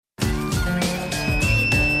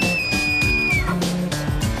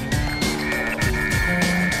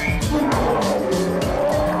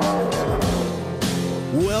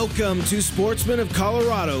Welcome to Sportsman of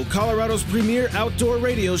Colorado, Colorado's premier outdoor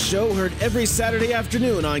radio show, heard every Saturday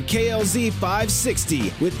afternoon on KLZ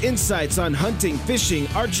 560, with insights on hunting, fishing,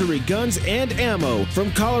 archery, guns, and ammo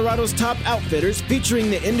from Colorado's top outfitters, featuring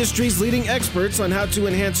the industry's leading experts on how to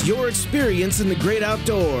enhance your experience in the great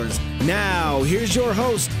outdoors. Now, here's your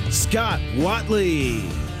host, Scott Watley.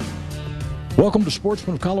 Welcome to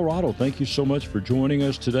Sportsman of Colorado. Thank you so much for joining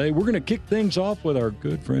us today. We're going to kick things off with our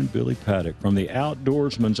good friend Billy Paddock from the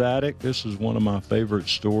Outdoorsman's Attic. This is one of my favorite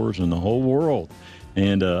stores in the whole world.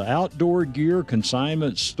 And outdoor gear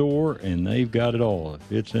consignment store, and they've got it all.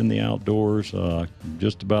 If it's in the outdoors,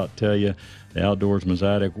 just about tell you the Outdoorsman's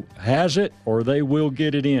Attic has it, or they will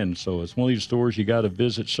get it in. So it's one of these stores you got to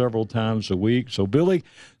visit several times a week. So, Billy,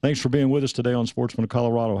 thanks for being with us today on Sportsman of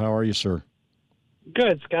Colorado. How are you, sir?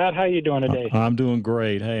 Good, Scott. How you doing today? I'm doing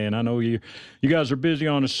great. Hey, and I know you guys are busy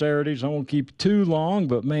on the Saturdays. I won't keep you too long,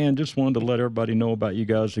 but, man, just wanted to let everybody know about you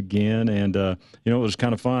guys again. And, it was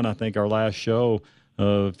kind of fun. I think our last show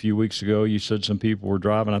a few weeks ago, you said some people were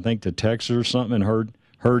driving, I think, to Texas or something and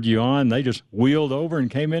heard you on. They just wheeled over and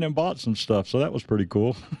came in and bought some stuff. So that was pretty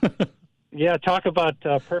cool. Yeah, talk about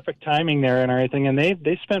perfect timing there and everything. And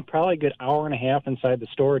they spent probably a good hour and a half inside the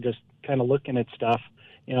store just kind of looking at stuff.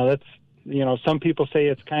 Some people say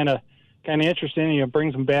it's kind of interesting. It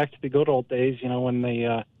brings them back to the good old days, when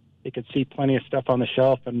they could see plenty of stuff on the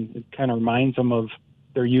shelf, and it kind of reminds them of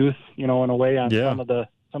their youth, in a way on some of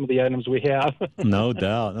the items we have. No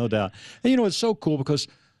doubt. And, it's so cool because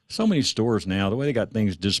so many stores now, the way they got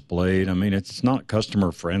things displayed, it's not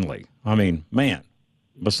customer friendly. Man.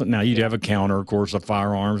 But now you have a counter, of course, of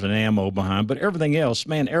firearms and ammo behind, but everything else,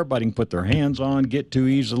 man, everybody can put their hands on, get to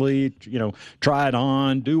easily, try it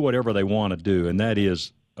on, do whatever they want to do, and that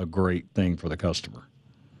is a great thing for the customer.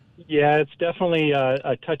 Yeah, it's definitely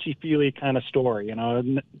a touchy-feely kind of store,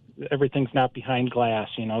 Everything's not behind glass,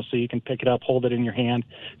 so you can pick it up, hold it in your hand,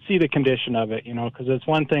 see the condition of it, because it's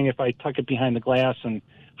one thing if I tuck it behind the glass and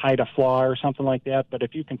hide a flaw or something like that, but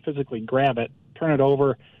if you can physically grab it, turn it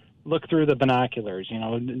over, look through the binoculars,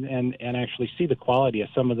 and actually see the quality of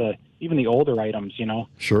some of even the older items,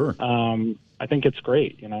 Sure. I think it's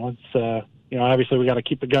great. It's, obviously we got to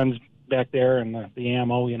keep the guns back there and the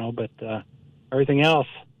ammo, but everything else,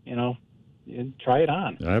 try it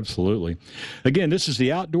on. Absolutely. Again, this is the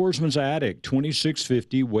Outdoorsman's Attic,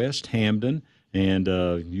 2650 West Hampden. And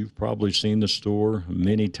you've probably seen the store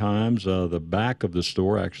many times. The back of the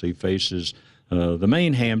store actually faces the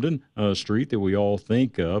main Hampden street that we all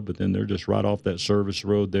think of, but then they're just right off that service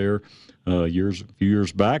road there. A few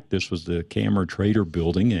years back, this was the Camera Trader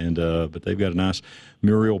building, and but they've got a nice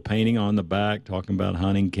mural painting on the back talking about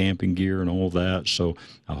hunting, camping gear, and all that. So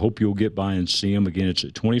I hope you'll get by and see them. Again, it's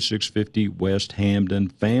at 2650 West Hampden,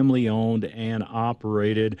 family-owned and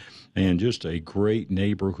operated, and just a great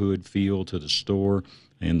neighborhood feel to the store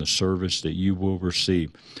and the service that you will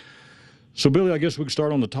receive. So, Billy, I guess we can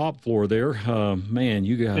start on the top floor there. Man,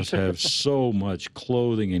 you guys have so much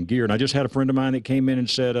clothing and gear. And I just had a friend of mine that came in and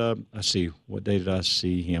said, what day did I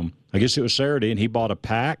see him? I guess it was Saturday, and he bought a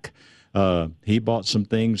pack. He bought some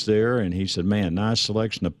things there, and he said, man, nice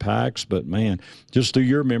selection of packs. But, man, just through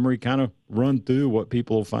your memory, kind of run through what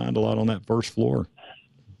people will find a lot on that first floor.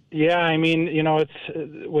 Yeah,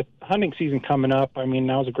 it's with hunting season coming up.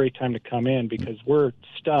 Now's a great time to come in because we're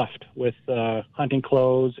stuffed with hunting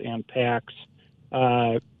clothes and packs,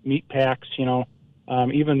 meat packs.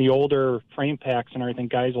 Even the older frame packs and everything.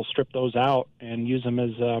 Guys will strip those out and use them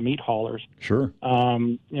as meat haulers. Sure.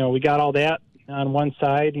 We got all that on one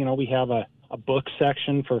side. We have a book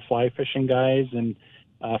section for fly fishing guys and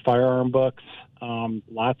firearm books.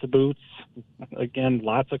 Lots of boots. Again,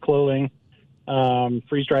 lots of clothing.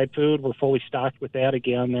 Freeze-dried food, we're fully stocked with that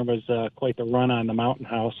again. There was quite the run on the Mountain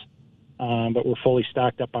House, but we're fully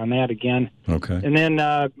stocked up on that again. Okay. And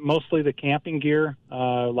then mostly the camping gear, a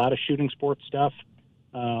lot of shooting sports stuff,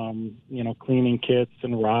 cleaning kits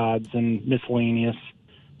and rods and miscellaneous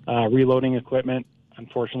reloading equipment.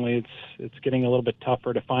 Unfortunately, it's getting a little bit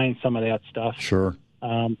tougher to find some of that stuff. Sure.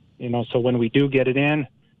 So when we do get it in,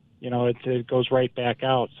 it goes right back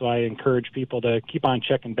out. So I encourage people to keep on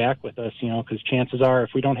checking back with us, because chances are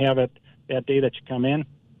if we don't have it that day that you come in,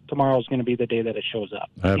 tomorrow's going to be the day that it shows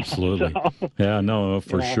up. Absolutely. Yeah, no,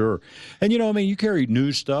 for sure. And, you carry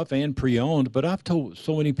new stuff and pre-owned, but I've told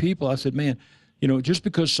so many people, I said, man, just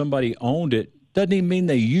because somebody owned it doesn't even mean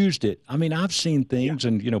they used it. I've seen things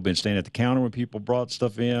and, been standing at the counter when people brought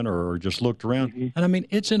stuff in or just looked around. Mm-hmm. And,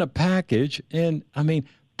 it's in a package and,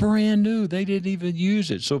 brand new. They didn't even use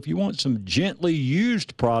it. So if you want some gently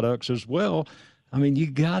used products as well, you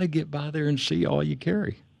got to get by there and see all you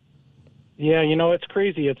carry. Yeah, it's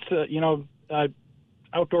crazy. It's,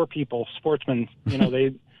 outdoor people, sportsmen,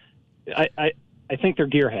 I think they're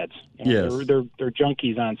gearheads. Yes. They're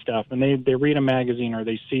junkies on stuff, and they read a magazine or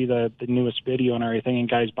they see the newest video and everything, and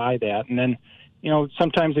guys buy that, and then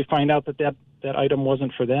sometimes they find out that item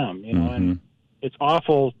wasn't for them. And it's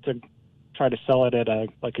awful to try to sell it at a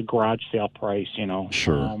garage sale price.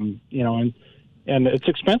 Sure. And it's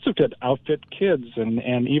expensive to outfit kids,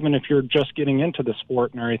 and even if you're just getting into the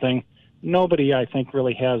sport and everything, nobody, I think,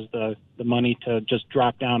 really has the money to just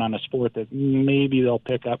drop down on a sport that maybe they'll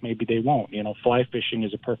pick up, maybe they won't. Fly fishing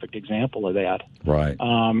is a perfect example of that. Right.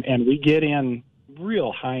 And we get in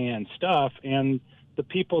real high-end stuff, and the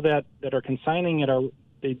people that are consigning it are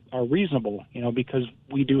reasonable, because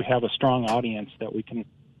we do have a strong audience that we can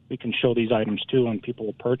show these items to, and people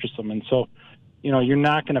will purchase them. And so, you're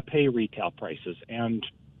not going to pay retail prices. And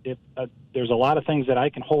if there's a lot of things that I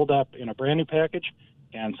can hold up in a brand new package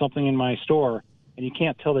and something in my store, and you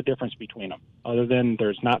can't tell the difference between them, other than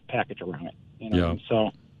there's not package around it. Yeah.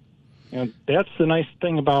 So, that's the nice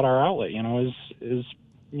thing about our outlet. Is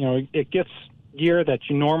it gets gear that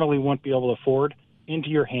you normally wouldn't be able to afford into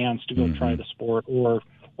your hands to go try the sport or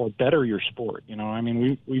better your sport.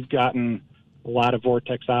 We've gotten a lot of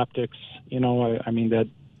Vortex optics. That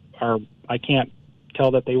are, I can't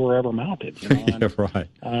tell that they were ever mounted. And, right.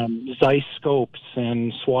 Zeiss scopes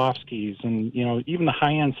and Swarovskis and even the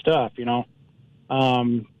high end stuff.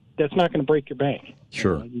 That's not going to break your bank.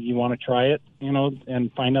 Sure. You want to try it,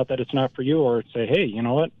 and find out that it's not for you, or say, hey, you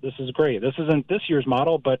know what, this is great. This isn't this year's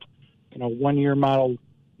model, but 1 year model,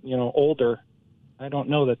 older. I don't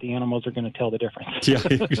know that the animals are going to tell the difference. Yeah,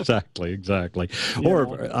 exactly.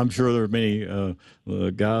 Or I'm sure there are many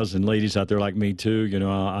guys and ladies out there like me too.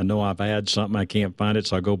 I know I've had something, I can't find it,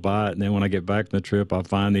 so I go buy it, and then when I get back from the trip, I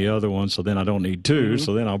find the other one, so then I don't need two,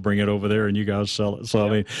 so then I'll bring it over there and you guys sell it.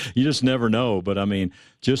 So, you just never know. But,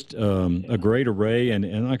 just a great array,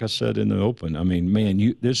 and like I said in the open,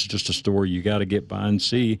 man, this is just a store you got to get by and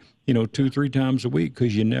see, 2-3 times a week,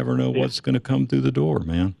 because you never know what's going to come through the door,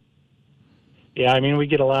 man. Yeah, we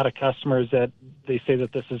get a lot of customers that they say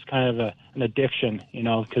that this is kind of an addiction,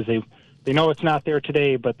 because they know it's not there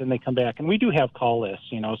today, but then they come back. And we do have call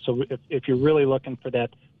lists, so if you're really looking for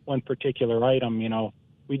that one particular item,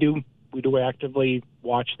 we do actively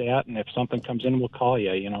watch that, and if something comes in, we'll call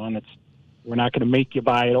you, and we're not going to make you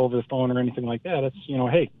buy it over the phone or anything like that. It's,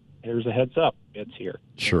 hey, here's a heads up, it's here.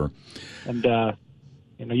 Sure. And,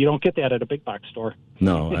 you don't get that at a big box store.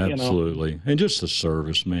 No, absolutely. And just the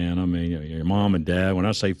service, man. Your mom and dad, when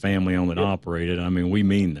I say family owned and operated, we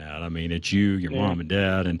mean that. It's you, your mom and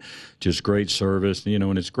dad, and just great service,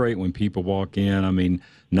 and it's great when people walk in.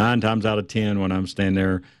 9 times out of 10 when I'm standing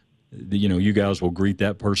there, you guys will greet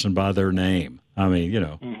that person by their name.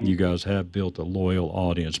 You guys have built a loyal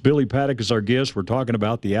audience. Billy Paddock is our guest. We're talking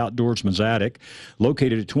about the Outdoorsman's Attic,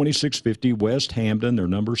 located at 2650 West Hampden. Their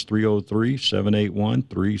number's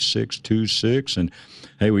 303-781-3626. And,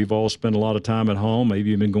 hey, we've all spent a lot of time at home. Maybe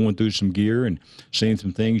you've been going through some gear and seeing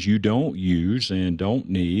some things you don't use and don't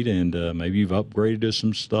need, and maybe you've upgraded to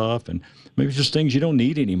some stuff, and maybe it's just things you don't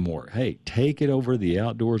need anymore. Hey, take it over to the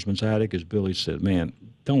Outdoorsman's Attic, as Billy said. Man,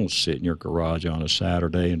 don't sit in your garage on a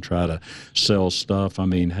Saturday and try to sell stuff.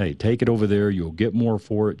 Hey, take it over there. You'll get more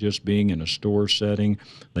for it just being in a store setting.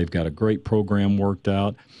 They've got a great program worked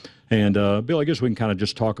out. And, Bill, I guess we can kind of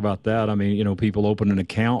just talk about that. People open an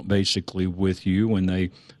account basically with you when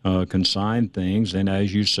they consign things. And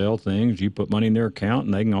as you sell things, you put money in their account,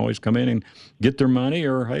 and they can always come in and get their money.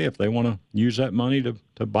 Or, hey, if they want to use that money to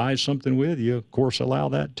buy something with you, of course, allow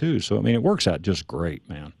that too. So, it works out just great,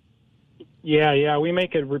 man. Yeah, we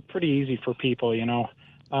make it pretty easy for people,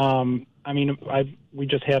 we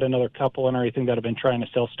just had another couple and everything that have been trying to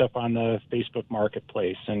sell stuff on the Facebook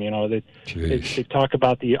Marketplace, and they talk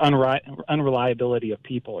about the unreliability of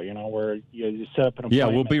people, where you set up an appointment. Yeah,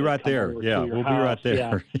 we'll be right there. Yeah, we'll be right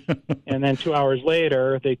there. Yeah. And then 2 hours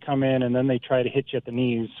later, they come in and then they try to hit you at the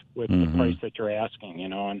knees with the price that you're asking,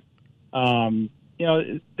 and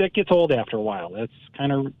that gets old after a while. That's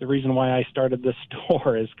kind of the reason why I started this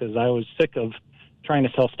store, is because I was sick of trying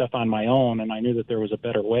to sell stuff on my own, and I knew that there was a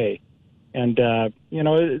better way. And,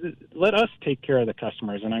 let us take care of the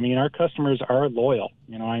customers. And, our customers are loyal.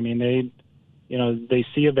 They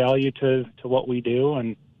see a value to what we do.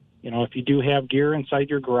 And, if you do have gear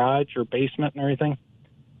inside your garage or basement and everything,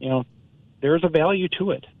 there's a value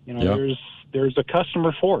to it. There's a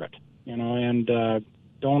customer for it, and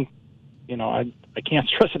don't, I can't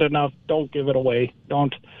stress it enough. Don't give it away.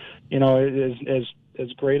 Don't,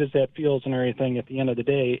 as great as that feels and everything, at the end of the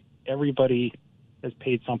day, everybody has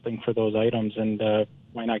paid something for those items, and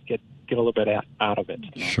why not get a little bit out of it?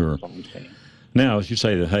 Sure. That's what I'm saying. Now, as you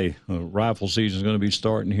say, that hey, rifle season is going to be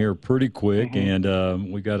starting here pretty quick,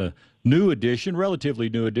 and we got a new addition, relatively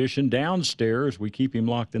new addition, downstairs. We keep him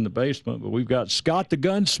locked in the basement, but we've got Scott the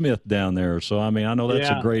Gunsmith down there. So, I mean, I know that's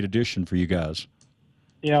a great addition for you guys.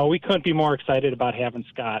 You know, we couldn't be more excited about having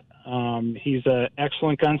Scott. He's an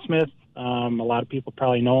excellent gunsmith. A lot of people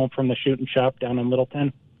probably know him from the shooting shop down in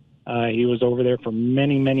Littleton. He was over there for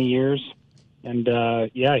many, many years. And,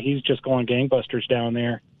 he's just going gangbusters down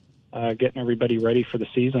there, getting everybody ready for the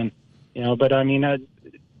season. You know, but, I mean,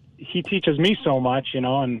 he teaches me so much, you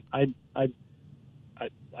know, and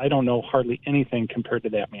I don't know hardly anything compared to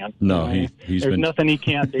that man. No, there's nothing he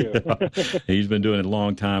can't do. He's been doing it a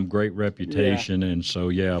long time, great reputation. And so,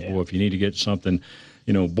 boy, if you need to get something,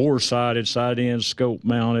 you know, bore-sighted, side-in,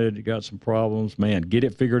 scope-mounted, you got some problems, man, get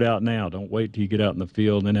it figured out now. Don't wait till you get out in the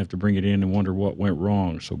field and then have to bring it in and wonder what went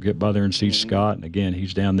wrong. So get by there and see Scott. And, again,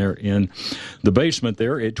 he's down there in the basement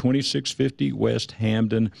there at 2650 West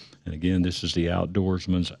Hampden. And, again, this is the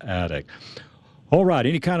Outdoorsman's Attic. All right,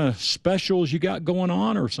 any kind of specials you got going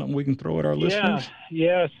on or something we can throw at our listeners?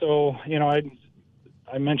 Yeah. So, you know,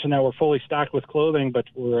 I mentioned that we're fully stocked with clothing, but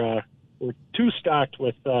we're too stocked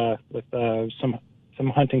with some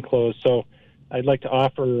hunting clothes. So I'd like to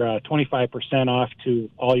offer 25% off to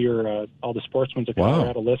all the Sportsman's of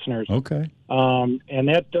Colorado listeners. Okay. And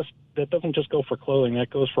that doesn't just go for clothing. That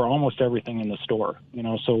goes for almost everything in the store. You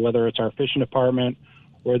know, so whether it's our fishing department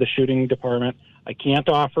or the shooting department, I can't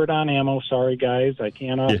offer it on ammo. Sorry, guys. I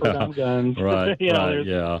can't offer it on guns. Right,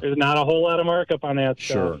 there's not a whole lot of markup on that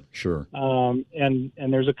stuff. Sure. And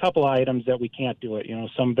there's a couple of items that we can't do it. You know,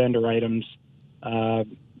 some vendor items,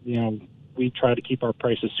 you know, we try to keep our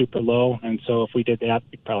prices super low. And so if we did that,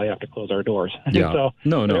 we'd probably have to close our doors. Yeah. So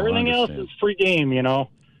no, everything else is free game, you know.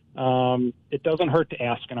 It doesn't hurt to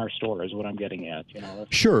ask in our store is what I'm getting at, you know.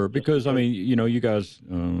 Sure, because, I mean, you know, you guys,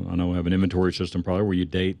 I know have an inventory system probably where you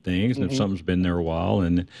date things, and if something's been there a while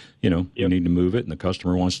and, you know, you need to move it, and the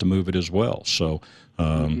customer wants to move it as well. So,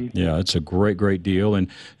 it's a great deal. And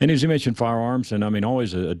as you mentioned, firearms, and, I mean,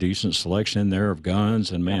 always a decent selection there of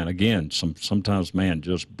guns. And, man, again, sometimes, man,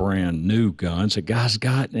 just brand new guns that guys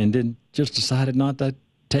got and then just decided not to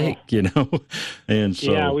take, you know. And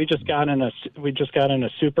so we just got in a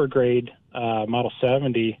super grade Model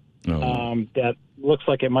 70 that looks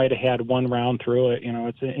like it might have had one round through it. You know,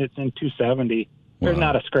 it's in 270. There's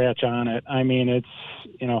not a scratch on it. I mean, it's,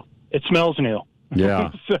 you know, it smells new.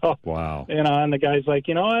 Yeah. So, wow. You know, and the guy's like,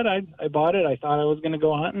 you know what, I bought it. I thought I was going to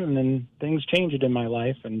go hunting, and then things changed in my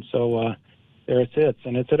life, and so there it sits,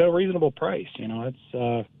 and it's at a reasonable price. You know, it's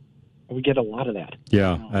we get a lot of that.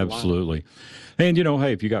 Yeah, you know, absolutely. And, you know,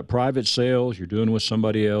 hey, if you got private sales, you're doing with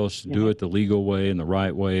somebody else, do it the legal way and the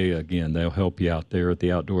right way. Again, they'll help you out there at the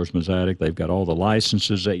Outdoorsman's Attic. They've got all the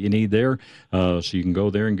licenses that you need there, so you can go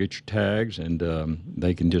there and get your tags, and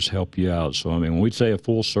they can just help you out. So, I mean, when we say a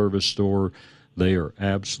full-service store, they are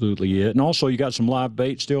absolutely it. And also, you got some live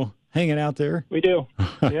bait still hanging out there? We do.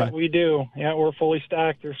 Yeah, we do. Yeah, we're fully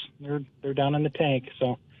stocked. They're down in the tank,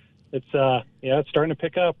 so it's it's starting to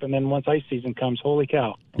pick up. And then once ice season comes, holy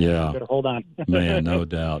cow! Yeah, better hold on. Man, no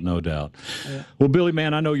doubt. Yeah. Well, Billy,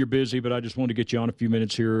 man, I know you're busy, but I just wanted to get you on a few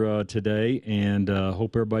minutes here today, and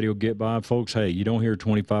hope everybody will get by. Folks, hey, you don't hear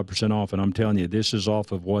 25% off, and I'm telling you, this is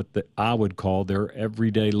off of what I would call their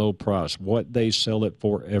everyday low price, what they sell it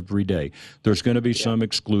for every day. There's going to be some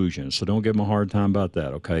exclusions, so don't give them a hard time about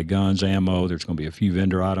that, okay? Guns, ammo, there's going to be a few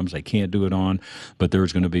vendor items they can't do it on, but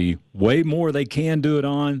there's going to be way more they can do it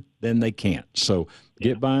on than they can't. So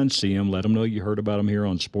get by and see them. Let them know you heard about them here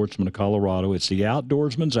on Sportsman of Colorado. It's the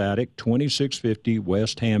Outdoorsman's Attic, 2650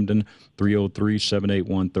 West Hampden,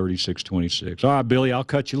 303-781-3626. All right, Billy, I'll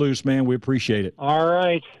cut you loose, man. We appreciate it. All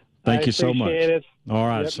right. Thank you so much. It. All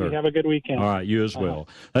right, sir. Have a good weekend. All right, you as well.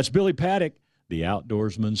 That's Billy Paddock, the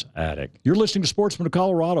Outdoorsman's Attic. You're listening to Sportsman of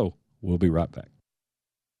Colorado. We'll be right back.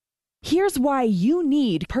 Here's why you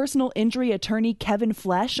need personal injury attorney Kevin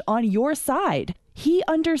Flesh on your side. He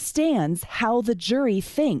understands how the jury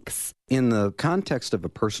thinks. In the context of a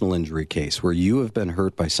personal injury case where you have been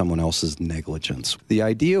hurt by someone else's negligence, the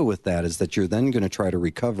idea with that is that you're then going to try to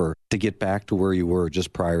recover to get back to where you were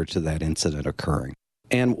just prior to that incident occurring.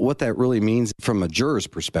 And what that really means from a juror's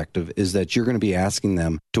perspective is that you're going to be asking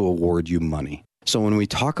them to award you money. So when we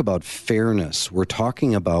talk about fairness, we're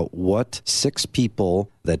talking about what 6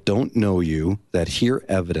 people that don't know you, that hear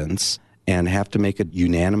evidence, and have to make a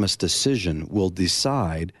unanimous decision will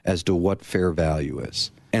decide as to what fair value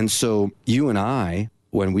is. And so you and I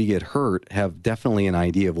when we get hurt, have definitely an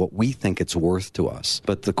idea of what we think it's worth to us.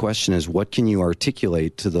 But the question is, what can you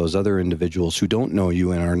articulate to those other individuals who don't know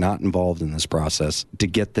you and are not involved in this process to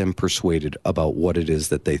get them persuaded about what it is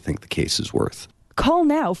that they think the case is worth? Call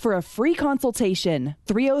now for a free consultation.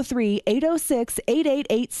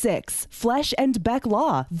 303-806-8886. Flesh and Beck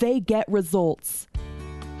Law. They get results.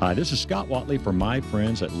 Hi, this is Scott Watley from my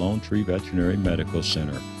friends at Lone Tree Veterinary Medical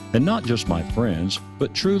Center. And not just my friends,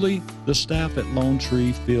 but truly the staff at Lone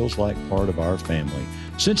Tree feels like part of our family.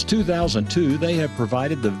 Since 2002, they have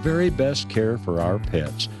provided the very best care for our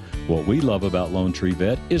pets. What we love about Lone Tree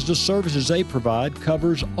Vet is the services they provide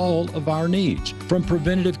covers all of our needs, from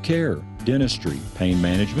preventative care, dentistry, pain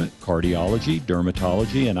management, cardiology,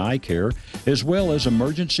 dermatology, and eye care, as well as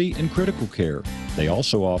emergency and critical care. They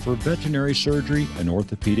also offer veterinary surgery and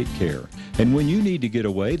orthopedic care. And when you need to get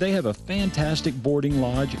away, they have a fantastic boarding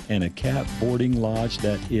lodge and a cat boarding lodge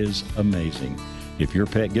that is amazing. If your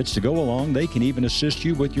pet gets to go along, they can even assist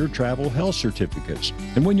you with your travel health certificates.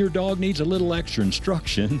 And when your dog needs a little extra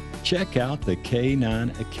instruction, check out the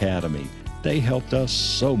K9 Academy. They helped us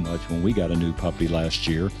so much when we got a new puppy last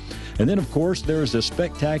year. And then, of course, there's a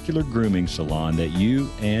spectacular grooming salon that you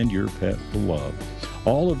and your pet will love.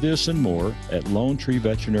 All of this and more at Lone Tree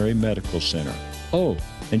Veterinary Medical Center. Oh,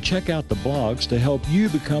 and check out the blogs to help you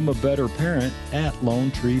become a better parent at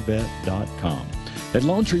LoneTreeVet.com. At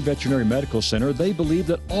Lone Tree Veterinary Medical Center, they believe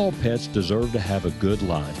that all pets deserve to have a good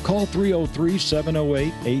life. Call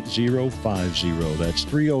 303-708-8050. That's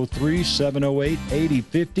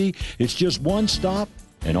 303-708-8050. It's just one stop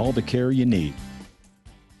and all the care you need.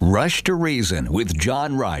 Rush to Reason with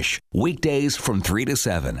John Rush. Weekdays from 3 to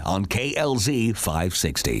 7 on KLZ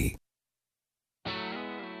 560.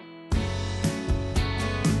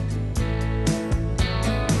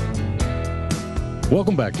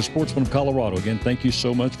 Welcome back to Sportsman of Colorado. Again, thank you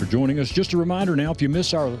so much for joining us. Just a reminder now, if you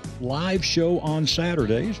miss our live show on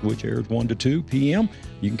Saturdays, which airs 1 to 2 p.m.,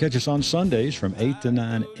 you can catch us on Sundays from 8 to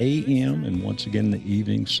 9 a.m. and once again in the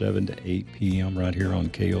evening, 7 to 8 p.m. right here on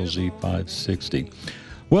KLZ 560.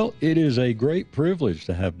 Well, it is a great privilege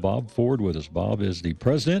to have Bob Ford with us. Bob is the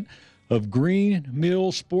president of Green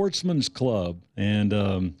Mill Sportsman's Club. And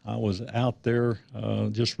I was out there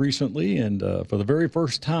just recently, and for the very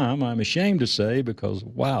first time, I'm ashamed to say, because,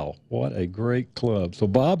 wow, what a great club. So,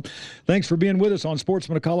 Bob, thanks for being with us on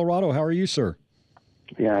Sportsman of Colorado. How are you, sir?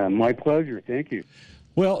 Yeah, my pleasure. Thank you.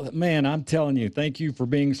 Well, man, I'm telling you, thank you for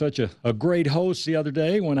being such a great host the other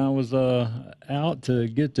day when I was out to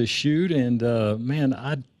get to shoot. And, man,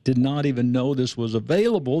 I did not even know this was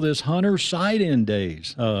available, this hunter sight-in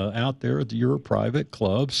days out there at your private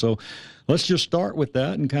club. So let's just start with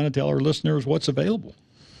that and kind of tell our listeners what's available.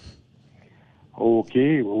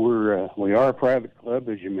 Okay, well, we are a private club,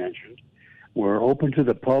 as you mentioned. We're open to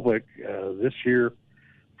the public this year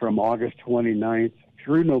from August 29th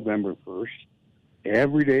through November 1st,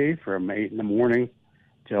 every day from 8 in the morning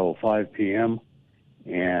till 5 p.m.,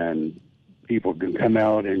 and people can come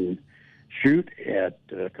out and shoot at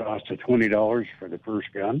a cost of $20 for the first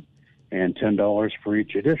gun and $10 for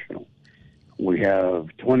each additional. We have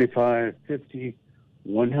 25, 50,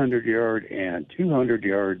 100-yard, and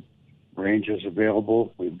 200-yard ranges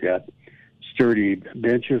available. We've got sturdy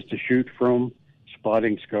benches to shoot from.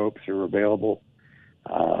 Spotting scopes are available.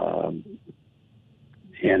 And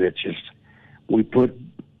it's just, we put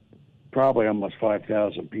probably almost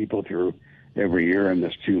 5,000 people through every year in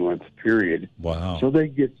this 2-month period. Wow. So they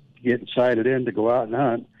get sighted in to go out and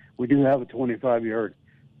hunt. We do have a 25-yard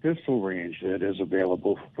pistol range that is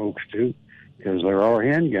available for folks too, because there are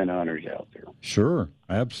handgun hunters out there. Sure,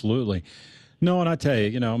 absolutely. No, and I tell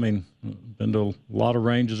you, I mean, been to a lot of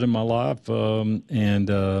ranges in my life, and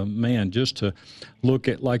man, just to look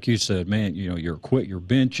at, like you said, man, your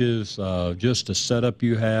benches, just the setup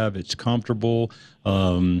you have, it's comfortable.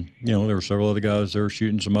 There were several other guys there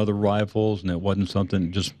shooting some other rifles, and it wasn't something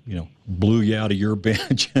that just, blew you out of your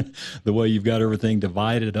bench the way you've got everything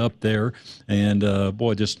divided up there. And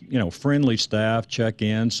boy, just, friendly staff, check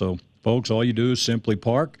in. So, folks, all you do is simply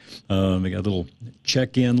park. They got a little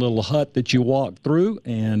check-in little hut that you walk through,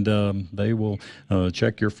 and they will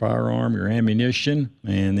check your firearm, your ammunition,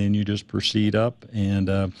 and then you just proceed up,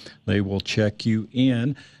 and they will check you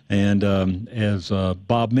in. And as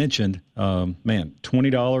Bob mentioned, man,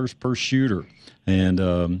 $20 per shooter. And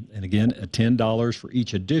again, $10 for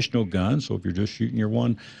each additional gun. So if you're just shooting your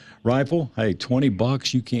one rifle, hey,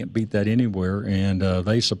 $20, you can't beat that anywhere. And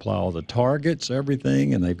they supply all the targets,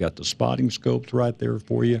 everything, and they've got the spotting scopes right there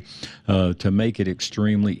for you to make it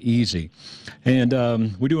extremely easy. And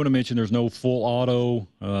we do want to mention there's no full auto,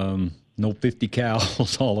 no 50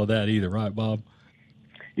 cals, all of that either, right, Bob?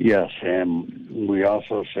 Yes, and we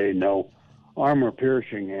also say no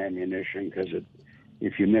armor-piercing ammunition because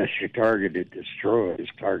if you miss your target, it destroys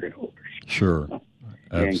target holders. Sure.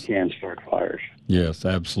 And can start fires. Yes,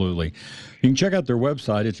 absolutely. You can check out their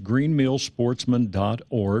website. It's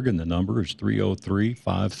greenmillsportsman.org, and the number is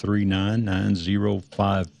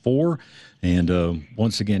 303-539-9054. And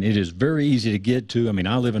once again, it is very easy to get to. I mean,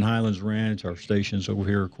 I live in Highlands Ranch. Our station's over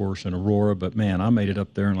here, of course, in Aurora. But, man, I made it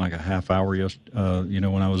up there in like a half hour,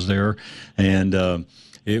 when I was there. And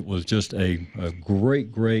it was just a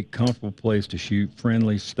great, comfortable place to shoot,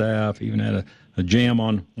 friendly staff, even had a jam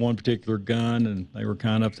on one particular gun, and they were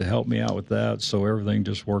kind enough to help me out with that, so everything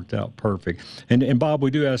just worked out perfect. And Bob, we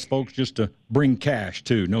do ask folks just to bring cash,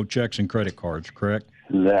 too, no checks and credit cards, correct?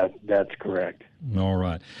 That's correct. All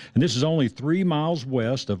right. And this is only 3 miles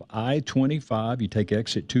west of I-25. You take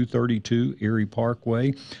exit 232, Erie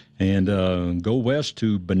Parkway, and go west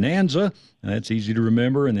to Bonanza. That's easy to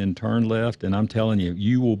remember, and then turn left. And I'm telling you,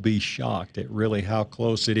 you will be shocked at really how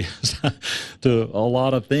close it is to a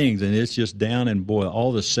lot of things. And it's just down, and boy,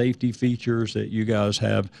 all the safety features that you guys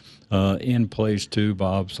have in place too,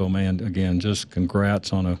 Bob. So, man, again, just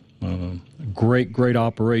congrats on a great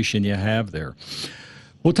operation you have there.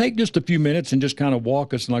 We'll take just a few minutes and just kind of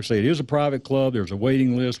walk us, and like I say, it is a private club. There's a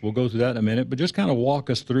waiting list. We'll go through that in a minute, but just kind of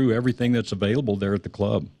walk us through everything that's available there at the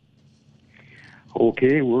club.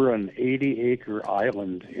 Okay, we're on an 80-acre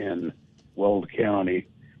island in Weld County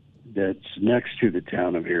that's next to the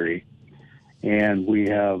town of Erie, and we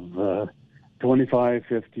have 25,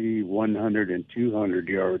 50, 100, and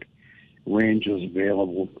 200-yard ranges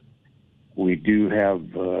available. We do have,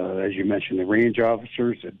 as you mentioned, the range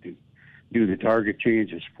officers that do the target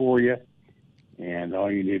changes for you, and all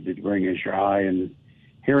you need to bring is your eye and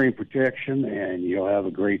hearing protection, and you'll have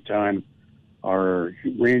a great time. Our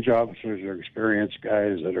range officers are experienced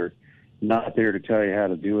guys that are not there to tell you how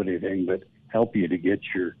to do anything, but help you to get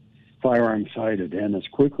your firearm sighted in as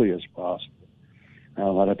quickly as possible. A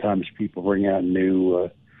lot of times people bring out new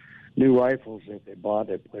rifles that they bought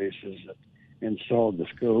at places that installed the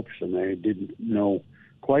scopes, and they didn't know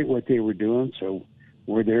quite what they were doing, so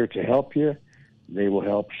we're there to help you. They will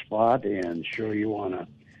help spot and show you on a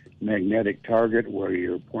magnetic target where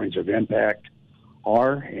your points of impact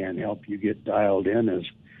are and help you get dialed in as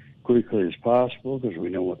quickly as possible, because we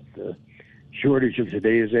know what the shortage of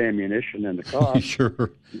today's ammunition and the cost.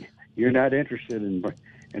 Sure. You're not interested in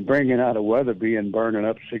bringing out a Weatherby and burning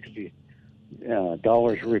up $60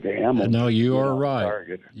 worth of ammo. No, you are right.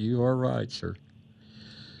 Target. You are right, sir.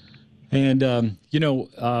 And,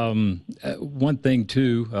 one thing,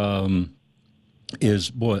 too,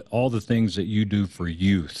 is, boy, all the things that you do for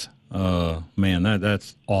youth. Man,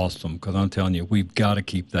 that's awesome, because I'm telling you, we've got to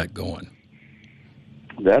keep that going.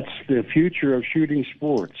 That's the future of shooting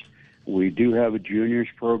sports. We do have a juniors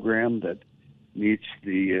program that meets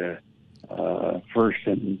the first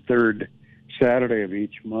and third Saturday of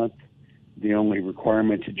each month. The only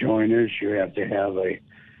requirement to join is you have to have a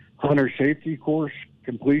hunter safety course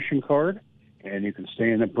completion card, and you can stay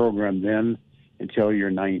in the program then until you're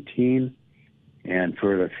 19. And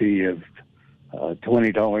for the fee of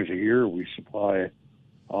 $20 a year, we supply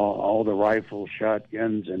all the rifles,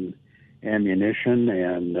 shotguns, and ammunition,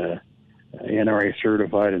 and NRA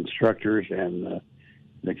certified instructors, and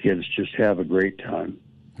the kids just have a great time.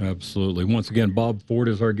 Absolutely. Once again, Bob Ford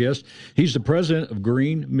is our guest. He's the president of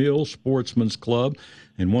Green Mill Sportsman's Club.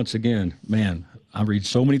 And once again, man, I read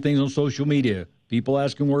so many things on social media. People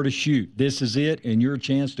asking where to shoot. This is it, and your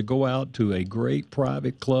chance to go out to a great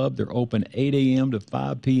private club. They're open 8 a.m. to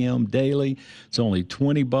 5 p.m. daily. It's only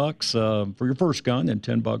 $20 for your first gun and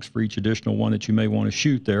 $10 for each additional one that you may want to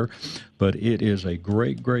shoot there. But it is a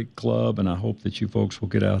great club, and I hope that you folks will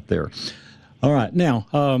get out there. All right. Now,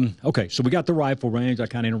 okay, so we got the rifle range. I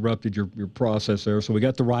kind of interrupted your process there. So we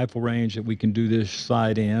got the rifle range that we can do this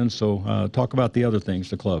side in. So talk about the other things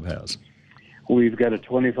the club has. We've got a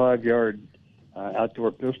 25-yard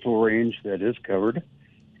outdoor pistol range that is covered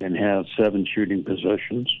and has 7 shooting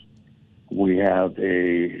positions. We have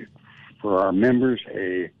for our members,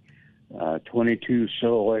 a 22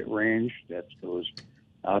 silhouette range that goes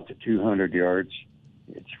out to 200 yards.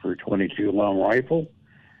 It's for 22 long rifle.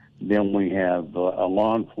 Then we have a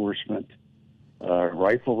law enforcement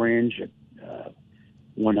rifle range at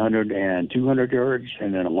 100 and 200 yards,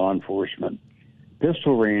 and then a law enforcement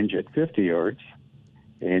pistol range at 50 yards.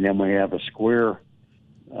 And then we have a square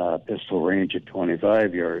pistol range at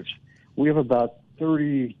 25 yards. We have about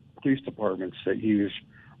 30 police departments that use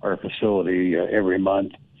our facility every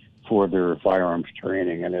month for their firearms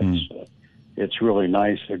training, and it's really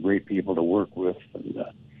nice. They're great people to work with, and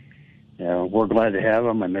we're glad to have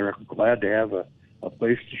them, and they're glad to have a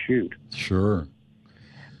place to shoot. Sure.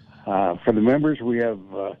 For the members, we have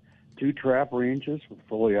 2 trap ranges with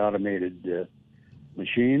fully automated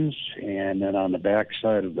machines, and then on the back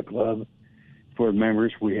side of the club, for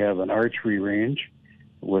members, we have an archery range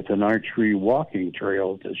with an archery walking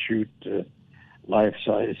trail to shoot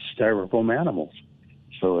life-size styrofoam animals.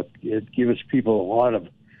 So it gives people a lot of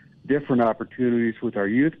different opportunities. With our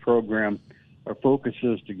youth program, our focus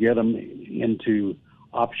is to get them into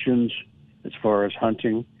options as far as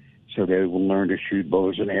hunting, so they will learn to shoot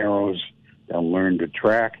bows and arrows. They'll learn to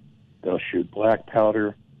track. They'll shoot black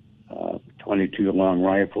powder, 22 long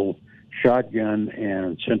rifle, shotgun,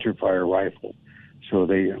 and centerfire rifle. So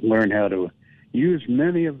they learn how to use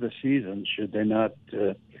many of the seasons should they not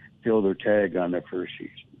fill their tag on their first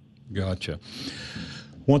season. Gotcha.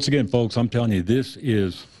 Once again, folks, I'm telling you, this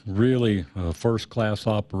is really a first-class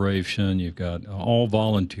operation. You've got all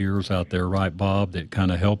volunteers out there, right, Bob, that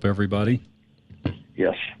kind of help everybody?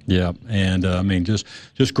 Yes. Yeah, and I mean, just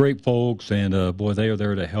great folks, and boy, they are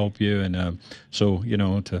there to help you. And so, you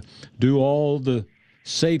know, to do all the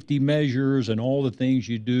safety measures and all the things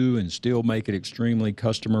you do and still make it extremely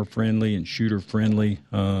customer-friendly and shooter-friendly,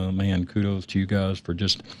 man, kudos to you guys for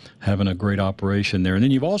just having a great operation there. And then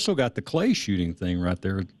you've also got the clay shooting thing right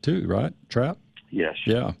there, too, right? Trap? Yes.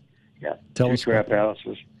 Yeah. Yeah. Tell 2 us trap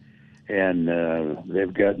houses, and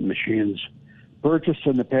they've got machines purchased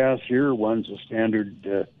in the past year. One's a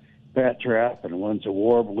standard bat trap, and one's a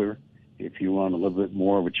warbler. If you want a little bit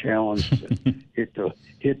more of a challenge, to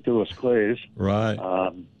hit those clays, right?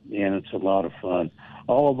 And it's a lot of fun.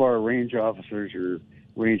 All of our range officers are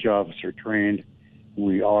range officer trained.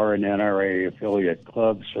 We are an NRA affiliate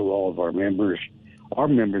club, so all of our members are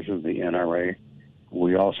members of the NRA.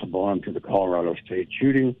 We also belong to the Colorado State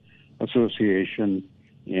Shooting Association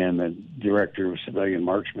and the Director of Civilian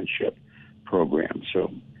Marksmanship program.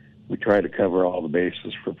 So we try to cover all the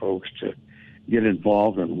bases for folks to get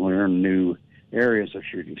involved and learn new areas of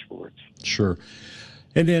shooting sports. Sure.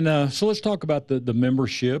 And then, so let's talk about the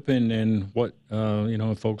membership and what, you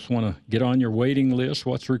know, if folks want to get on your waiting list,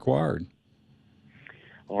 what's required?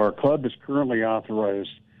 Our club is currently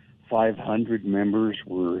authorized 500 members.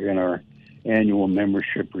 We're in our annual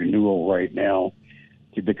membership renewal right now.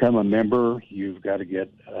 To become a member, you've got to get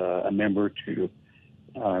a member to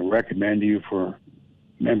recommend you for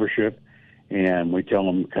membership. And we tell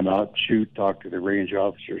them, come out, shoot, talk to the range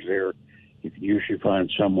officers there. You can usually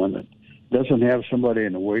find someone that doesn't have somebody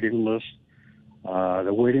in the waiting list.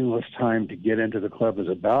 The waiting list time to get into the club is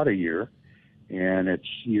about a year, and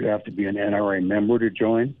you have to be an NRA member to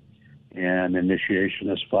join. And initiation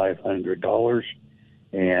is $500,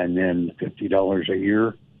 and then $50 a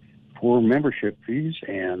year for membership fees,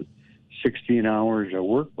 and 16 hours of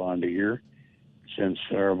work bond a year. Since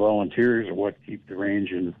our volunteers are what keep the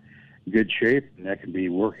range in good shape, and that can be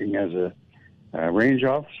working as a range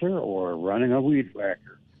officer or running a weed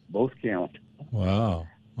whacker. Both count. Wow.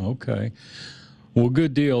 Okay. Well,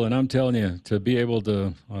 good deal. And I'm telling you, to be able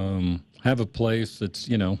to have a place that's,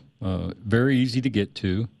 you know, very easy to get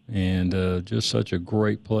to, and just such a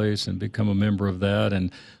great place, and become a member of that,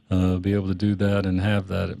 and be able to do that and have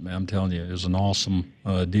that, I'm telling you, is an awesome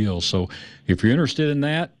deal. So if you're interested in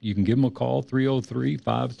that, you can give them a call,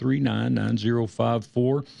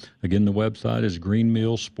 303-539-9054. Again, the website is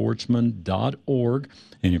greenmillsportsman.org.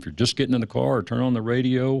 And if you're just getting in the car or turn on the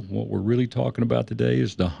radio, what we're really talking about today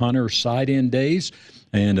is the Hunter Sight-In Days.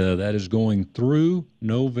 And that is going through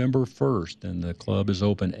November 1st. And the club is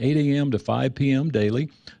open 8 a.m. to 5 p.m. daily.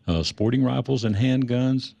 Sporting rifles and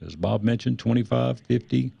handguns, as Bob mentioned, 25,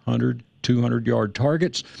 50, 100, 200-yard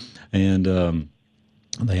targets. And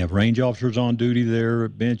they have range officers on duty there,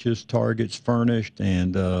 benches, targets furnished.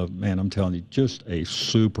 And, man, I'm telling you, just a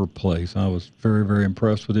super place. I was very, very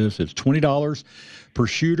impressed with this. It's $20 per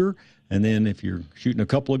shooter. And then if you're shooting a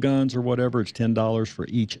couple of guns or whatever, it's $10 for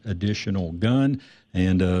each additional gun.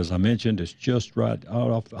 And as I mentioned, it's just right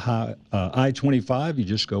out off I-25. You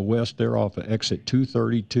just go west there off of exit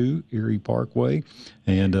 232, Erie Parkway.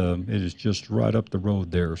 And it is just right up the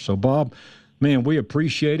road there. So, Bob, man, we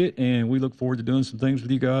appreciate it, and we look forward to doing some things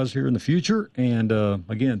with you guys here in the future. And,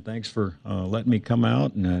 again, thanks for letting me come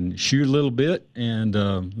out and shoot a little bit. And,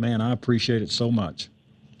 man, I appreciate it so much.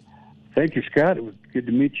 Thank you, Scott. It was good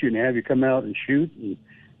to meet you and have you come out and shoot. And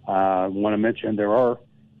I want to mention there are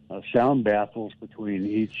sound battles between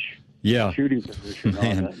each shooting position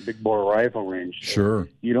on the big bore rifle range. So sure.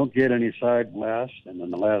 You don't get any side blasts. And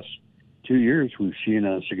in the last 2 years, we've seen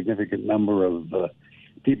a significant number of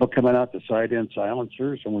people coming out to sight-in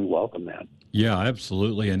silencers, and we welcome that. Yeah,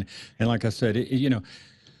 absolutely. And like I said, you know,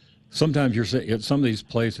 Sometimes you're at some of these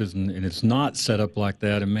places and it's not set up like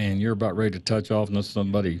that, and man, you're about ready to touch off unless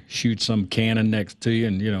somebody shoots some cannon next to you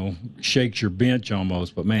and shakes your bench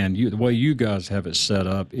almost. But man, the way you guys have it set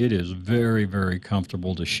up, it is very, very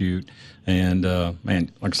comfortable to shoot, and man,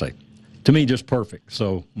 like I say, to me, just perfect.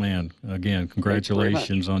 So, man, again,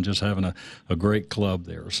 congratulations on just having a great club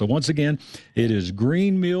there. So, once again, it is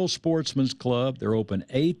Green Mill Sportsman's Club. They're open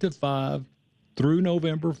 8 to 5 through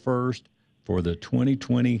November 1st for the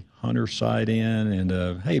 2020 Hunter Side-In.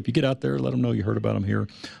 And, hey, if you get out there, let them know you heard about them here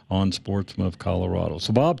on Sportsman of Colorado.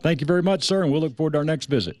 So, Bob, thank you very much, sir, and we'll look forward to our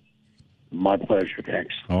next visit. My pleasure.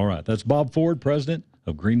 Thanks. All right. That's Bob Ford, president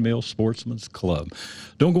of Green Mill Sportsman's Club.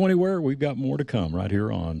 Don't go anywhere. We've got more to come right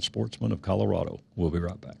here on Sportsman of Colorado. We'll be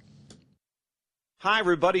right back. Hi,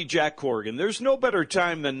 everybody. Jack Corrigan. There's no better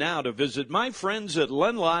time than now to visit my friends at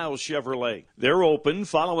Len Lyle Chevrolet. They're open,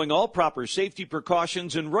 following all proper safety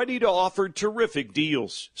precautions, and ready to offer terrific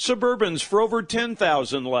deals. Suburbans for over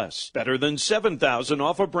 $10,000 less. Better than $7,000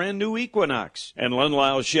 off a brand new Equinox. And Len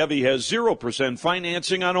Lyle Chevy has 0%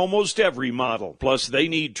 financing on almost every model. Plus, they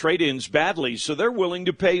need trade-ins badly, so they're willing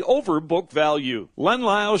to pay over book value. Len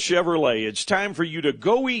Lyle Chevrolet. It's time for you to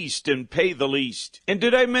go east and pay the least. And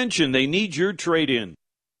did I mention they need your trade-in?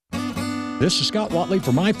 This is Scott Watley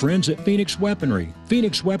for my friends at Phoenix Weaponry.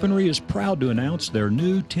 Phoenix Weaponry is proud to announce their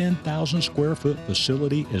new 10,000 square foot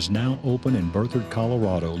facility is now open in Berthoud,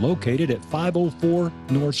 Colorado, located at 504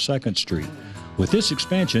 North 2nd Street. With this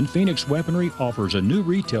expansion, Phoenix Weaponry offers a new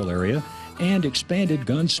retail area and expanded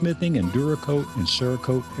gunsmithing and Duracoat and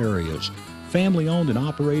Cerakote areas. Family-owned and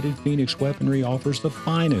operated, Phoenix Weaponry offers the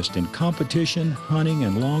finest in competition, hunting,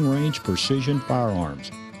 and long-range precision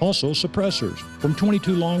firearms. Also, suppressors from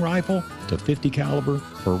 .22 long rifle to .50 caliber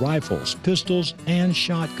for rifles, pistols, and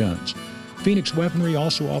shotguns. Phoenix Weaponry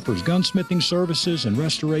also offers gunsmithing services and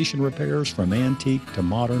restoration repairs from antique to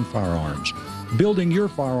modern firearms. Building your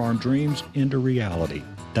firearm dreams into reality.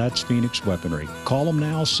 That's Phoenix Weaponry. Call them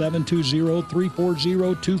now,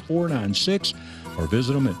 720-340-2496, or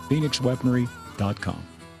visit them at phoenixweaponry.com.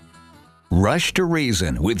 Rush to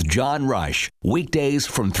Reason with John Rush. Weekdays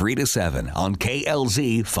from 3 to 7 on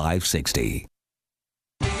KLZ 560.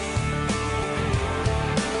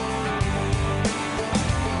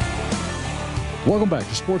 Welcome back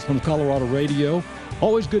to Sportsman of Colorado Radio.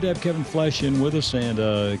 Always good to have Kevin Flesh in with us, and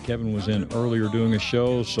Kevin was in earlier doing a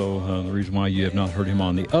show, so the reason why you have not heard him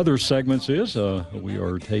on the other segments is we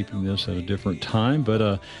are taping this at a different time,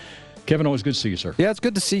 but Kevin, always good to see you, sir. Yeah, it's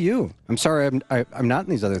good to see you. I'm sorry I'm not in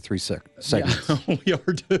these other three segments. Yeah, we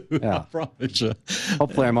are too. Yeah. I promise you.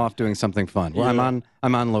 Hopefully I'm off doing something fun. Well, yeah.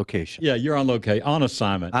 I'm on location. Yeah, you're on location, on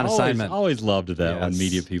assignment. Assignment. Always loved that when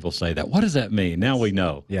media people say that. What does that mean? Now we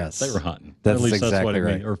know. Yes. They were hunting. That's At least exactly that's what it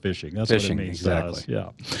right. means. Or fishing. That's fishing, what it means. exactly. Yeah.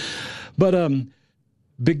 But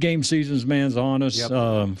big game season's man's on us.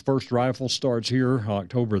 Yep. First rifle starts here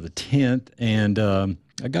October the 10th, and I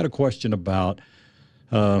got a question about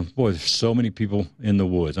there's so many people in the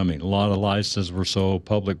woods. I mean, a lot of licenses were sold,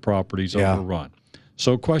 public properties overrun.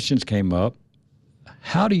 So questions came up.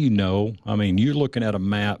 How do you know? I mean, you're looking at a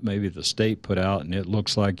map maybe the state put out, and it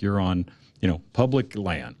looks like you're on, public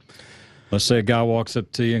land. Let's say a guy walks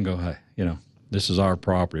up to you and go, hey, this is our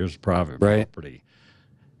property. It's private property.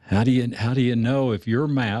 How do you know if your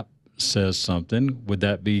map says something? Would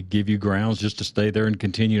that give you grounds just to stay there and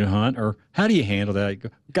continue to hunt, or how do you handle that?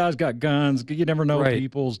 Guys got guns. You never know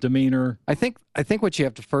people's demeanor. I think what you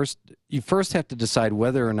have to first have to decide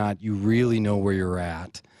whether or not you really know where you're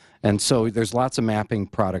at. And so there's lots of mapping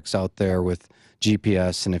products out there with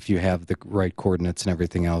GPS, and if you have the right coordinates and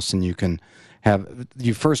everything else, and you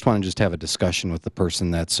first want to just have a discussion with the person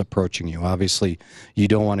that's approaching you. Obviously, you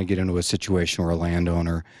don't want to get into a situation where a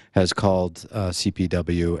landowner has called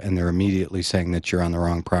CPW and they're immediately saying that you're on the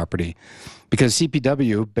wrong property. Because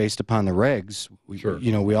CPW, based upon the regs,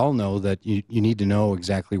 we all know that you need to know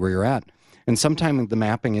exactly where you're at. And sometimes the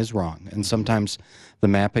mapping is wrong, and sometimes the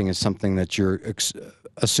mapping is something that you're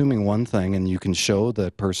assuming one thing, and you can show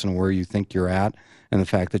the person where you think you're at and the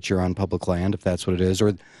fact that you're on public land, if that's what it is.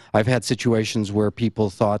 Or I've had situations where people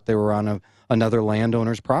thought they were on another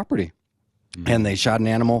landowner's property, and they shot an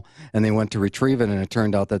animal, and they went to retrieve it, and it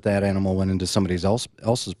turned out that animal went into somebody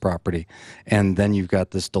else's property, and then you've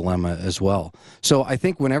got this dilemma as well. So I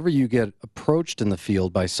think whenever you get approached in the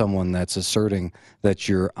field by someone that's asserting that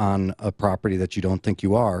you're on a property that you don't think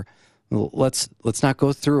you are, let's not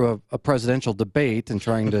go through a presidential debate and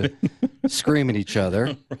trying to scream at each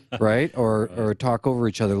other, right? Or talk over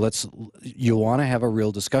each other. You want to have a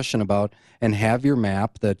real discussion about and have your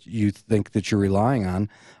map that you think that you're relying on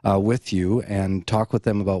with you, and talk with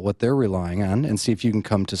them about what they're relying on and see if you can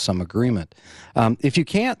come to some agreement. If you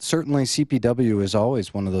can't, certainly CPW is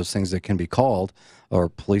always one of those things that can be called, or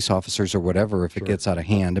police officers or whatever, if it gets out of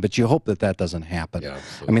hand. But you hope that doesn't happen. Yeah,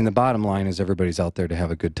 I mean, the bottom line is everybody's out there to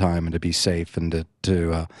have a good time and to be safe and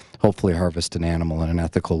to hopefully harvest an animal in an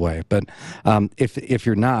ethical way. But if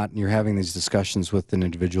you're not, and you're having these discussions with an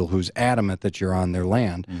individual who's adamant that you're on their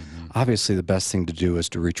land, obviously the best thing to do is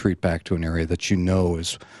to retreat back to an area that you know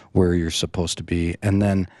is where you're supposed to be, and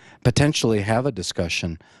then potentially have a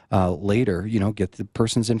discussion later, get the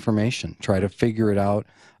person's information, try to figure it out,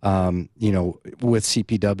 with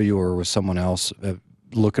CPW or with someone else,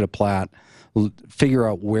 look at a plat, figure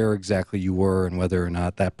out where exactly you were and whether or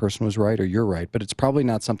not that person was right or you're right. But it's probably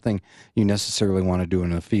not something you necessarily want to do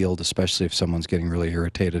in a field, especially if someone's getting really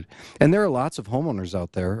irritated. And there are lots of homeowners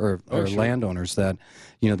out there, or landowners that,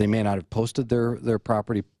 they may not have posted their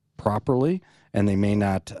property properly, and they may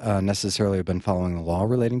not necessarily have been following the law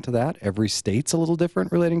relating to that. Every state's a little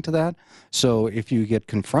different relating to that. So if you get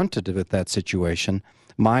confronted with that situation,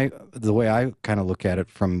 the way I kind of look at it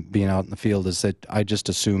from being out in the field is that I just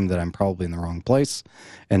assume that I'm probably in the wrong place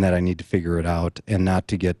and that I need to figure it out, and not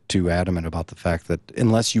to get too adamant about the fact that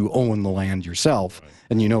unless you own the land yourself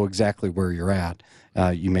and you know exactly where you're at,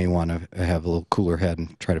 you may want to have a little cooler head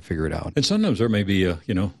and try to figure it out. And sometimes there may be a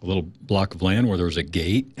little block of land where there's a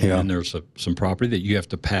gate, and then there's some property that you have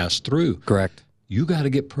to pass through. Correct. You got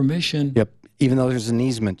to get permission. Yep. Even though there's an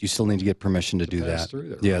easement, you still need to get permission to do that. There,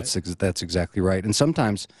 yeah, right? That's exactly right. And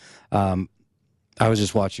sometimes, I was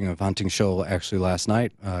just watching a hunting show actually last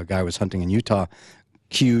night. A guy was hunting in Utah,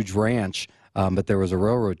 huge ranch, but there was a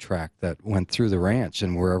railroad track that went through the ranch,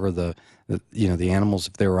 and wherever the animals,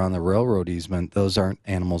 if they were on the railroad easement, those aren't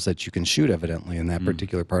animals that you can shoot, evidently, in that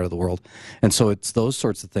particular part of the world. And so it's those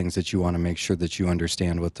sorts of things that you want to make sure that you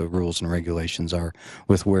understand what the rules and regulations are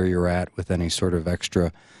with where you're at, with any sort of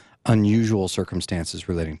extra unusual circumstances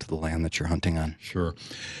relating to the land that you're hunting on. Sure.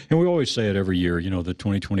 And we always say it every year, the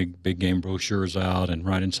 2020 Big Game brochure is out, and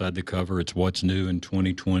right inside the cover, it's what's new in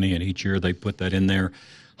 2020, and each year they put that in there.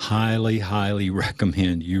 Highly, highly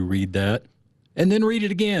recommend you read that and then read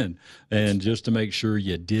it again, and just to make sure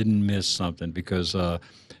you didn't miss something, because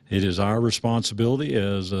it is our responsibility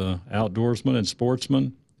as outdoorsmen and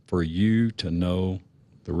sportsmen for you to know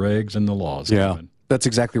the regs and the laws. Yeah, that's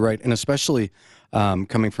exactly right. And especially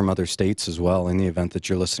coming from other states as well, in the event that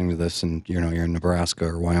you're listening to this and you're in Nebraska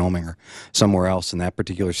or Wyoming or somewhere else in that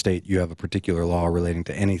particular state, you have a particular law relating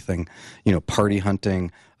to anything, party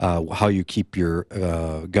hunting, how you keep your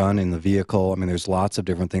gun in the vehicle. I mean, there's lots of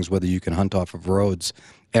different things, whether you can hunt off of roads.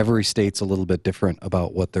 Every state's a little bit different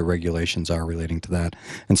about what their regulations are relating to that.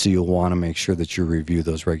 And so you'll want to make sure that you review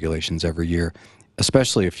those regulations every year,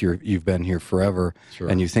 especially if you've been here forever. Sure.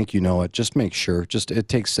 And you think you know it. Just make sure.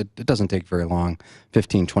 It doesn't take very long,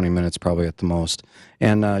 15, 20 minutes probably at the most.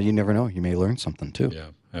 And you never know. You may learn something too.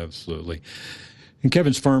 Yeah, absolutely. And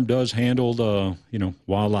Kevin's firm does handle,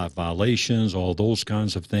 wildlife violations, all those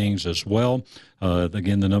kinds of things as well.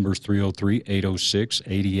 Again, the number is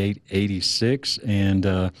 303-806-8886.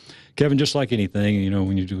 And Kevin, just like anything,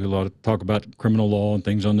 when you do a lot of talk about criminal law and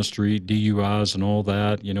things on the street, DUIs and all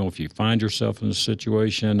that, if you find yourself in a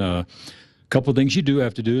situation, a couple of things you do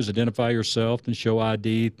have to do is identify yourself and show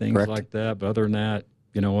ID, things Correct. like that. But other than that,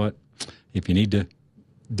 you know what? If you need to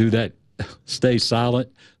do that, stay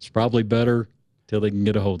silent. It's probably better till they can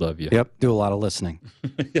get a hold of you. Yep, do a lot of listening.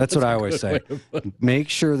 That's what I always say. Make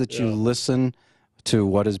sure that you listen to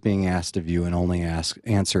what is being asked of you and only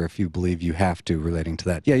answer if you believe you have to relating to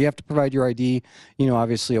that. Yeah, you have to provide your ID.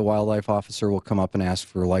 Obviously a wildlife officer will come up and ask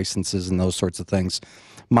for licenses and those sorts of things.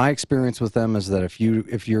 My experience with them is that if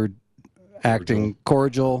you're acting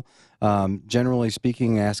cordial, generally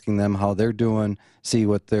speaking, asking them how they're doing, see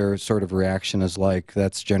what their sort of reaction is like.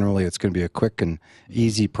 It's going to be a quick and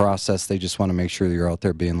easy process. They just want to make sure that you're out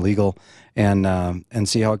there being legal and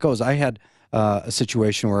see how it goes. I had a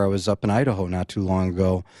situation where I was up in Idaho not too long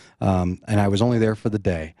ago, and I was only there for the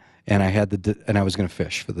day. And I was going to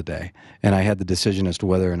fish for the day, and I had the decision as to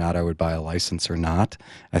whether or not I would buy a license or not.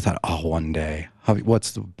 I thought, one day,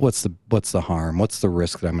 what's the harm? What's the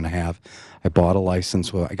risk that I'm going to have? I bought a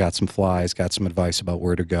license. Well, I got some flies, got some advice about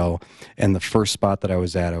where to go, and the first spot that I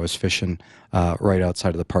was at, I was fishing right outside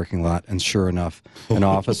of the parking lot, and sure enough, an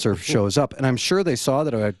officer shows up, and I'm sure they saw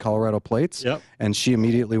that I had Colorado plates, Yep. and she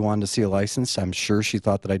immediately wanted to see a license. I'm sure she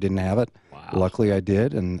thought that I didn't have it. Wow. luckily I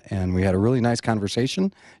did, and we had a really nice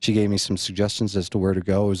conversation. She gave me some suggestions as to where to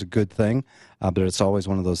go. It was a good thing, but it's always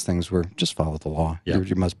one of those things where just follow the law. Yeah.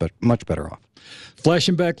 You're much better off. Flesh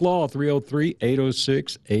and Beck Law,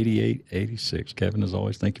 303-806-8886. Kevin, as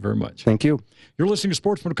always, thank you very much. Thank you. You're listening to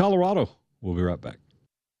Sportsman of Colorado. We'll be right back.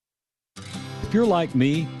 If you're like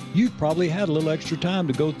me, you've probably had a little extra time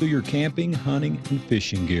to go through your camping, hunting, and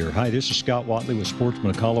fishing gear. Hi, this is Scott Watley with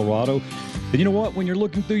Sportsman of Colorado. And you know what? When you're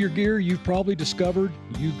looking through your gear, you've probably discovered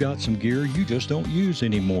you've got some gear you just don't use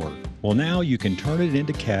anymore. Well, now you can turn it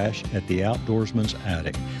into cash at the Outdoorsman's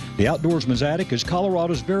Attic. The Outdoorsman's Attic is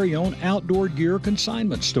Colorado's very own outdoor gear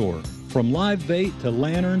consignment store. From live bait to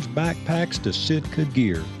lanterns, backpacks to Sitka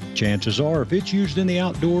gear. Chances are, if it's used in the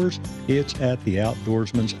outdoors, it's at the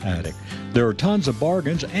Outdoorsman's Attic. There are tons of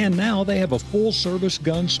bargains, and now they have a full-service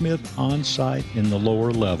gunsmith on site in the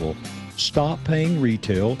lower level. Stop paying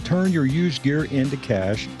retail, turn your used gear into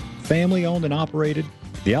cash. Family-owned and operated,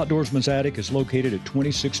 the Outdoorsman's Attic is located at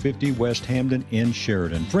 2650 West Hampden in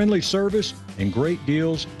Sheridan. Friendly service and great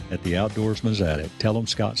deals at the Outdoorsman's Attic. Tell them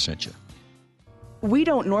Scott sent you. We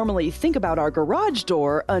don't normally think about our garage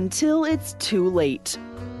door until it's too late.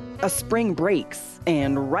 A spring breaks,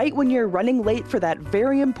 and right when you're running late for that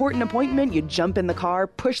very important appointment, you jump in the car,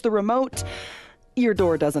 push the remote, your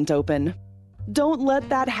door doesn't open. Don't let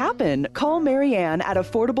that happen. Call Marianne at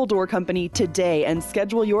Affordable Door Company today and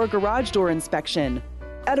schedule your garage door inspection.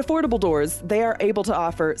 At Affordable Doors, they are able to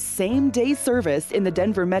offer same-day service in the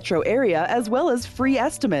Denver metro area as well as free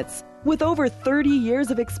estimates. With over 30 years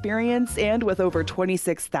of experience and with over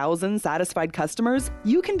 26,000 satisfied customers,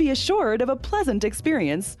 you can be assured of a pleasant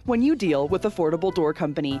experience when you deal with Affordable Door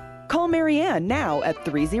Company. Call Marianne now at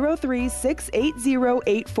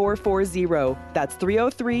 303-680-8440. That's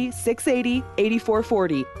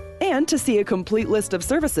 303-680-8440. And to see a complete list of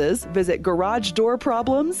services, visit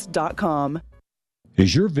garagedoorproblems.com.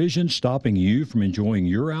 Is your vision stopping you from enjoying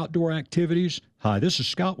your outdoor activities? Hi, this is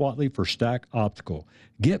Scott Watley for Stack Optical.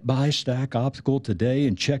 Get by Stack Optical today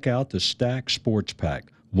and check out the Stack Sports Pack.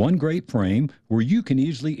 One great frame where you can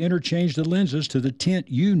easily interchange the lenses to the tint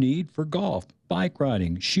you need for golf, bike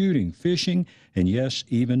riding, shooting, fishing, and yes,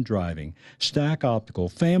 even driving. Stack Optical,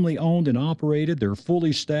 family owned and operated. They're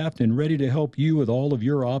fully staffed and ready to help you with all of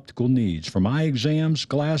your optical needs, from eye exams,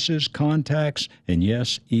 glasses, contacts, and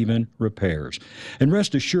yes, even repairs. And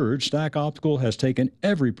rest assured, Stack Optical has taken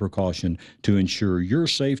every precaution to ensure your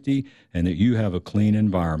safety and that you have a clean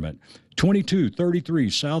environment. 2233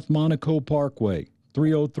 South Monaco Parkway.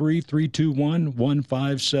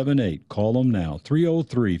 303-321-1578. Call them now.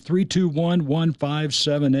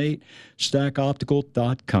 303-321-1578.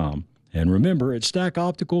 StackOptical.com. And remember, at Stack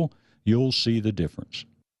Optical, you'll see the difference.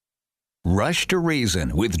 Rush to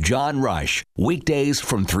Reason with John Rush. Weekdays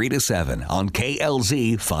from 3 to 7 on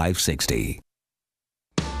KLZ 560.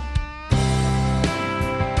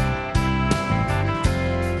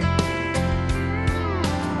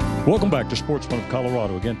 Welcome back to Sportsman of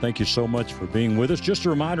Colorado. Again, thank you so much for being with us. Just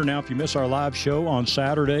a reminder now, if you miss our live show on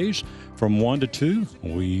Saturdays from 1 to 2,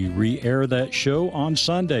 we re-air that show on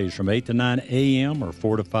Sundays from 8 to 9 a.m. or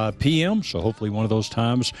 4 to 5 p.m. So hopefully one of those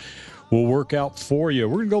times will work out for you.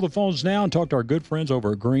 We're going to go to the phones now and talk to our good friends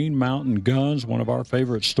over at Green Mountain Guns, one of our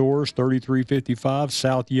favorite stores, 3355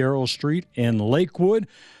 South Yarrow Street in Lakewood.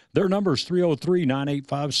 Their number is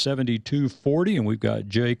 303-985-7240, and we've got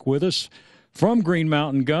Jake with us from Green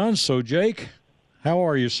Mountain Guns. So, Jake, how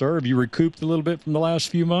are you, sir? Have you recouped a little bit from the last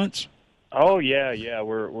few months? Oh, yeah,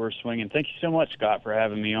 we're swinging. Thank you so much, Scott, for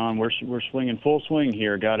having me on. We're swinging full swing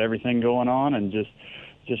here. Got everything going on and just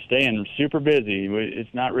staying super busy.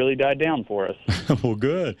 It's not really died down for us. Well,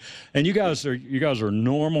 good. And you guys are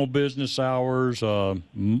normal business hours,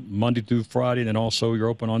 Monday through Friday, and then also you're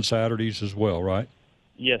open on Saturdays as well, right?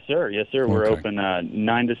 Yes, sir. We're open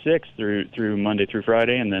 9 to 6 through Monday through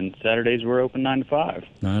Friday, and then Saturdays we're open 9 to 5.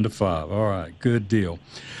 9 to 5. All right, good deal.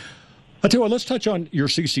 I tell you what, let's touch on your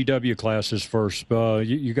CCW classes first.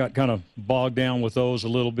 You got kind of bogged down with those a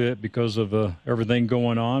little bit because of everything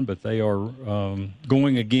going on, but they are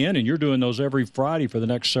going again, and you're doing those every Friday for the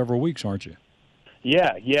next several weeks, aren't you?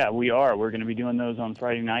 Yeah, we are. We're going to be doing those on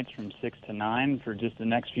Friday nights from 6 to 9 for just the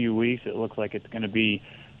next few weeks. It looks like it's going to be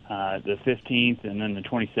the 15th and then the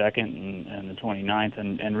 22nd and the 29th,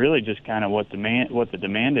 and really just kind of what the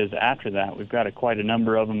demand is after that. We've got quite a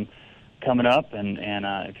number of them coming up, and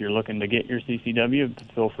if you're looking to get your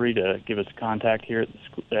CCW, feel free to give us a contact here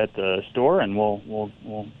at the store, and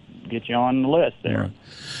we'll get you on the list there. Right.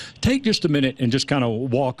 Take just a minute and just kind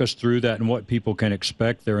of walk us through that and what people can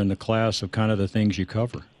expect there in the class of kind of the things you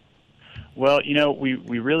cover. Well, we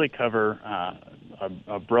really cover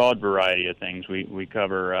a broad variety of things. We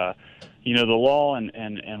cover the law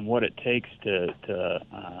and what it takes to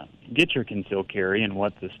get your concealed carry and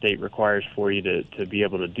what the state requires for you to be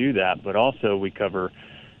able to do that. But also we cover,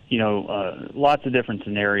 lots of different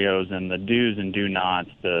scenarios and the do's and do nots,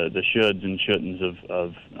 the shoulds and shouldn'ts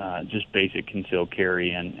of just basic concealed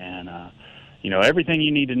carry and everything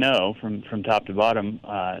you need to know from top to bottom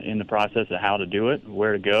in the process of how to do it,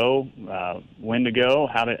 where to go, when to go,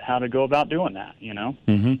 how to go about doing that,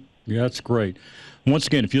 Mm-hmm. Yeah, that's great. Once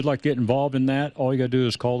again, if you'd like to get involved in that, all you got to do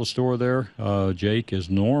is call the store there. Jake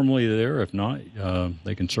is normally there. If not,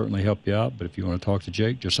 they can certainly help you out. But if you want to talk to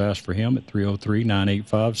Jake, just ask for him at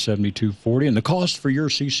 303-985-7240. And the cost for your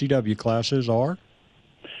CCW classes are?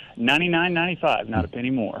 $99.95, not a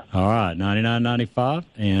penny more. All right, $99.95.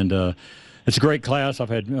 And it's a great class. I've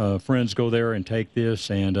had friends go there and take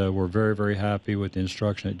this, and we're very, very happy with the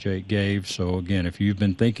instruction that Jake gave. So, again, if you've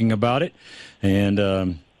been thinking about it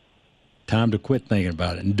and time to quit thinking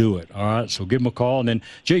about it and do it. All right, so give them a call. And then,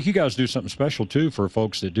 Jake, you guys do something special, too, for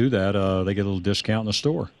folks that do that. They get a little discount in the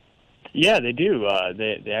store. Yeah, they do.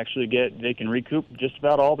 They actually they can recoup just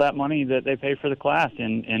about all that money that they pay for the class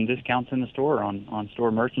in discounts in the store on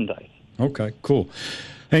store merchandise. Okay, cool.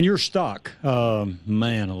 And your stock,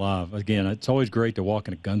 man alive. Again, it's always great to walk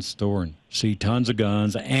in a gun store and see tons of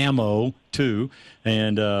guns, ammo, too.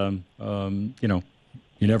 And,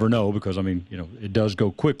 you never know because, it does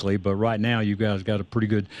go quickly. But right now you guys got a pretty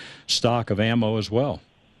good stock of ammo as well.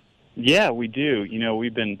 Yeah, we do.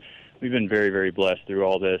 We've been very, very blessed through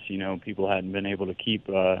all this. People hadn't been able to keep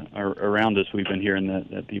around us. We've been hearing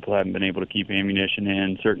that people haven't been able to keep ammunition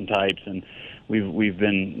in certain types, and we've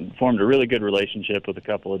been formed a really good relationship with a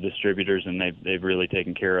couple of distributors, and they've really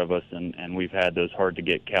taken care of us. And we've had those hard to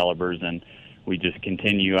get calibers, and we just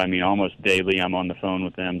continue. Almost daily, I'm on the phone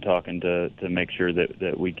with them talking to make sure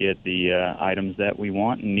that we get the items that we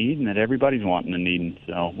want and need, and that everybody's wanting and needing.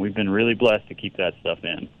 So we've been really blessed to keep that stuff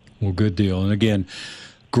in. Well, good deal. And again,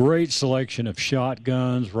 great selection of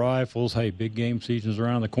shotguns, rifles. Hey, big game season's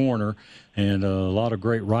around the corner, and a lot of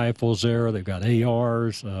great rifles there. They've got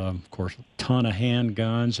ARs, of course, a ton of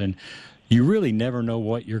handguns, and you really never know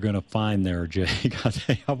what you're going to find there, Jake.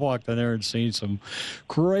 I've walked in there and seen some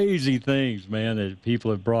crazy things, man, that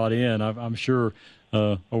people have brought in. I'm sure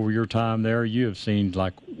over your time there you have seen,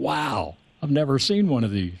 like, wow, I've never seen one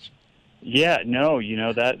of these. Yeah, no,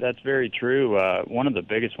 that's very true. One of the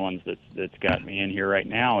biggest ones that's got me in here right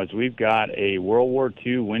now is we've got a World War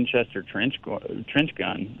II Winchester trench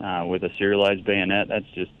gun with a serialized bayonet. That's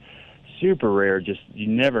just super rare. Just you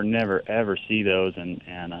never ever see those, and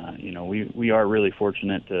we are really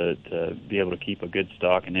fortunate to be able to keep a good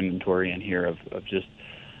stock and inventory in here of just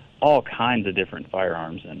all kinds of different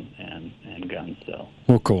firearms and guns. So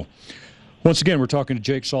well, cool. Once again, we're talking to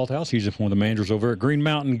Jake Salthouse. He's one of the managers over at Green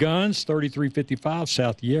Mountain Guns, 3355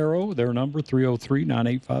 South Yarrow. Their number,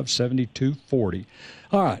 303-985-7240.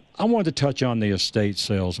 All right, I wanted to touch on the estate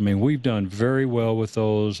sales. We've done very well with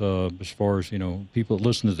those as far as, people that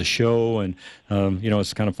listen to the show. And,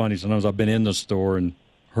 it's kind of funny. Sometimes I've been in the store and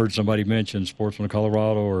heard somebody mention Sportsman of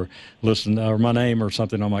Colorado or or my name or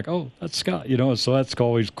something. I'm like, oh, that's Scott, so that's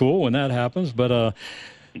always cool when that happens. But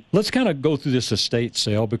let's kind of go through this estate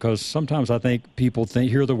sale because sometimes I think people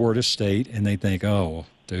hear the word estate and they think, oh,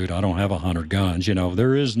 dude, I don't have 100 guns.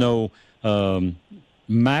 There is no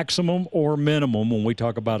maximum or minimum when we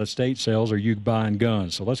talk about estate sales or you buying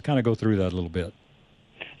guns. So let's kind of go through that a little bit.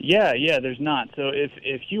 Yeah, there's not. So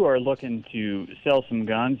if you are looking to sell some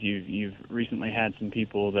guns, you've recently had some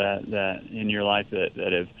people that in your life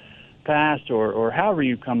that have passed or however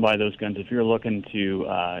you come by those guns, if you're looking to,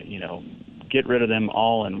 get rid of them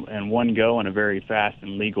all in one go in a very fast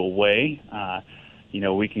and legal way,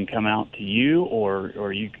 we can come out to you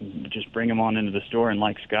or you can just bring them on into the store. And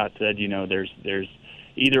like Scott said, there's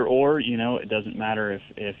either or, it doesn't matter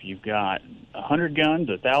if you've got 100 guns,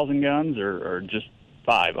 1,000 guns, or just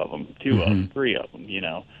 5 of them, 2 of them, 3 of them, it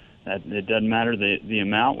doesn't matter the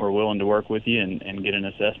amount. We're willing to work with you and get an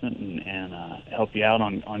assessment and help you out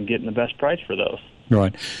on getting the best price for those.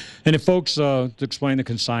 Right. And if folks, to explain the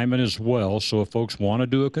consignment as well, so if folks want to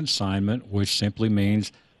do a consignment, which simply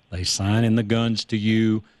means they sign in the guns to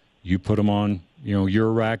you, you put them on,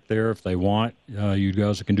 your rack there if they want. You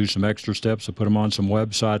guys can do some extra steps to put them on some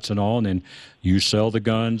websites and all, and then you sell the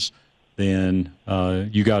guns. Then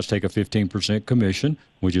you guys take a 15% commission,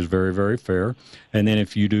 which is very, very fair. And then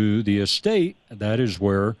if you do the estate, that is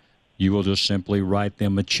where you will just simply write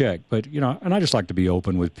them a check. But, and I just like to be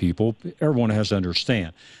open with people. Everyone has to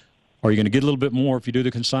understand. Are you going to get a little bit more if you do the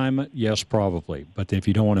consignment? Yes, probably. But if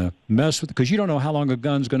you don't want to mess with it, because you don't know how long a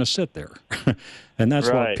gun's going to sit there. And that's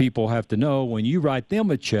right. What people have to know. When you write them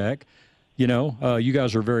a check, You know, you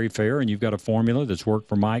guys are very fair, and you've got a formula that's worked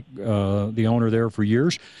for Mike, the owner there, for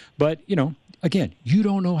years. But, you know, again, you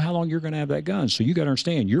don't know how long you're going to have that gun. So you got to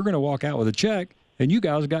understand, you're going to walk out with a check, and you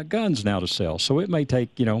guys got guns now to sell. So it may take,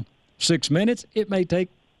 6 minutes. It may take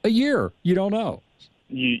a year. You don't know.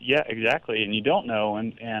 Yeah, exactly. And you don't know.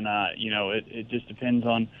 And it just depends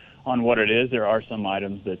on what it is. There are some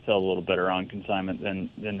items that sell a little better on consignment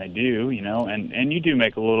than they do, and you do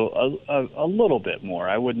make a little bit more.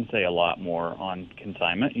 I wouldn't say a lot more on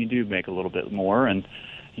consignment. You do make a little bit more, and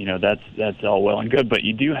that's all well and good, but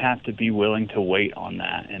you do have to be willing to wait on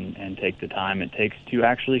that and take the time it takes to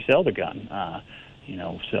actually sell the gun.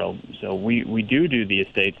 So we do the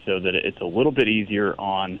estates so that it's a little bit easier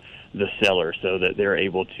on the seller, so that they're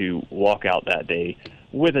able to walk out that day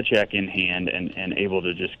with a check in hand and able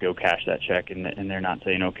to just go cash that check, and they're not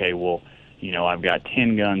saying, okay, well, I've got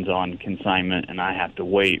 10 guns on consignment and I have to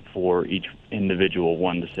wait for each individual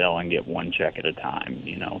one to sell and get one check at a time.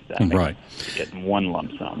 That makes right. Getting one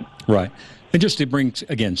lump sum. Right. And just to bring,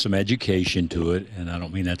 again, some education to it, and I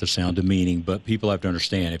don't mean that to sound demeaning, but people have to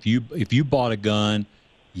understand, if you bought a gun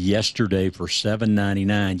yesterday for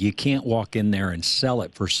 $7.99, you can't walk in there and sell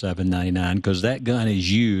it for $7.99 because that gun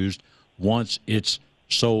is used once it's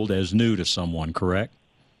sold as new to someone, correct?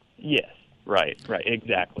 Yes. Right,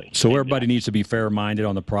 exactly. So everybody needs to be fair-minded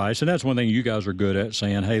on the price, and that's one thing you guys are good at,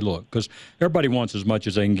 saying, hey, look, because everybody wants as much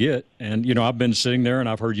as they can get. And, I've been sitting there and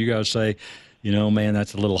I've heard you guys say, man,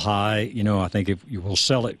 that's a little high. I think if you will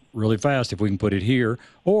sell it really fast if we can put it here.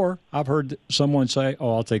 Or I've heard someone say,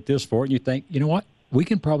 oh, I'll take this for it. And you think, you know what? We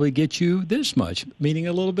can probably get you this much, meaning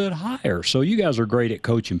a little bit higher. So you guys are great at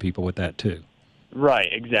coaching people with that too. Right,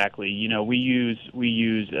 exactly. We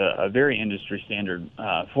use a very industry standard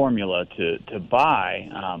formula to buy,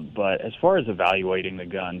 but as far as evaluating the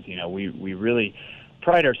guns, we really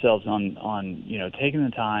pride ourselves on taking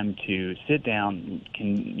the time to sit down,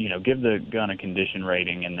 give the gun a condition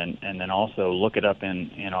rating, and then also look it up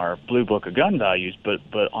in our Blue Book of Gun Values. But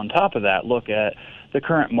on top of that, look at the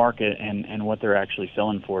current market and what they're actually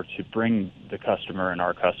selling for to bring the customer and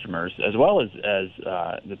our customers, as well as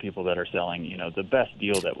the people that are selling, the best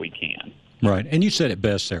deal that we can. Right, and you said it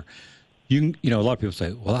best there. A lot of people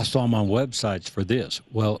say, well, I saw them on websites for this.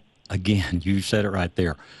 Well, again, you said it right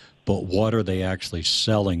there. But what are they actually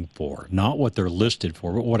selling for? Not what they're listed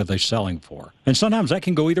for, but what are they selling for? And sometimes that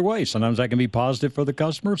can go either way. Sometimes that can be positive for the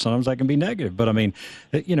customer. Sometimes that can be negative. But, I mean,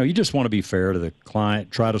 you just want to be fair to the client,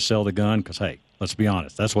 try to sell the gun because, hey, let's be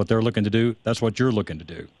honest. That's what they're looking to do. That's what you're looking to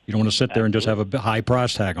do. You don't want to sit there and just have a high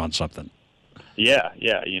price tag on something. Yeah.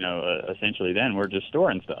 Essentially, then we're just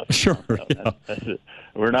storing stuff. Sure. So that's it.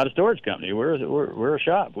 We're not a storage company. We're a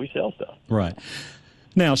shop. We sell stuff. Right.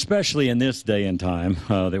 Now, especially in this day and time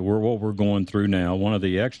what we're going through now, one of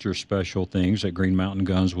the extra special things that Green Mountain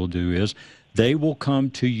Guns will do is they will come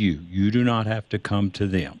to you. You do not have to come to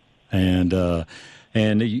them. And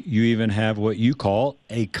you even have what you call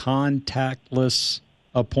a contactless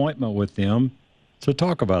appointment with them to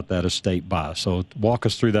talk about that estate buy. So walk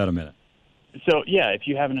us through that a minute. So, yeah, if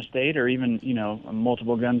you have an estate or even,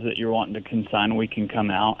 multiple guns that you're wanting to consign, we can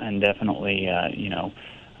come out and definitely,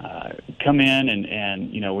 come in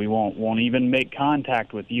and we won't even make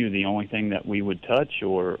contact with you. The only thing that we would touch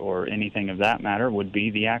or anything of that matter would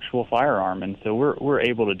be the actual firearm. And so we're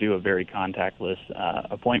able to do a very contactless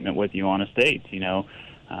appointment with you on estates,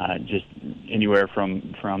 just anywhere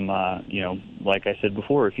from like I said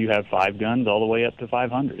before, if you have 5 guns all the way up to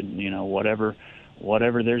 500,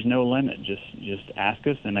 whatever, there's no limit. Just ask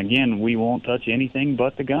us. And again, we won't touch anything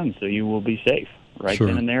but the gun, so you will be safe. Right Sure.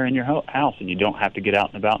 then and there in your house, and you don't have to get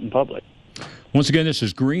out and about in public. Once again, this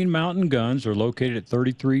is Green Mountain Guns. They're located at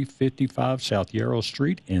 3355 South Yarrow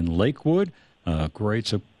Street in Lakewood. Great.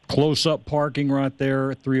 So close-up parking right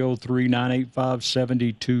there,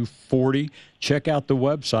 303-985-7240. Check out the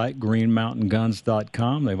website,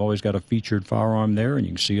 greenmountainguns.com. They've always got a featured firearm there, and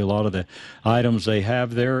you can see a lot of the items they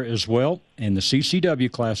have there as well. And the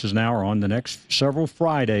CCW classes now are on the next several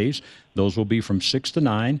Fridays. Those will be from 6 to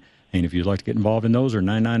 9. And if you'd like to get involved in those, they're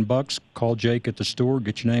 $99. Call Jake at the store,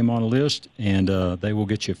 get your name on a list, and they will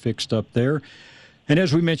get you fixed up there. And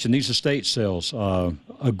as we mentioned, these estate sales, a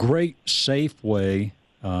great, safe way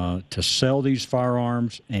to sell these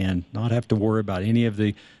firearms and not have to worry about any of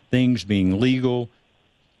the things being legal.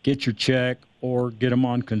 Get your check or get them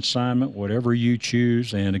on consignment, whatever you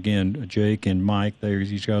choose. And, again, Jake and Mike,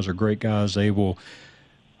 these guys are great guys. They will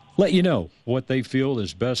let you know what they feel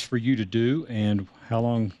is best for you to do and how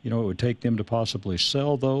long, it would take them to possibly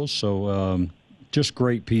sell those. So just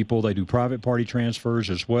great people. They do private party transfers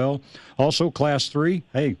as well. Also, Class 3,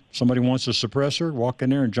 hey, somebody wants a suppressor, walk in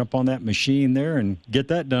there and jump on that machine there and get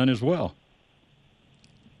that done as well.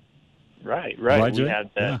 Right. Right, We Jay? have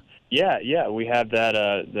that. Yeah. We have that.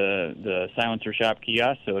 The Silencer Shop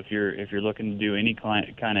kiosk. So if you're looking to do any kind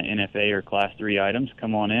of NFA or Class 3 items,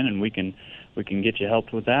 come on in and we can get you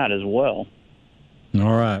helped with that as well.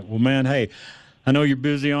 All right. Well, man, hey, I know you're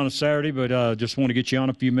busy on a Saturday, but just want to get you on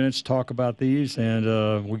a few minutes to talk about these.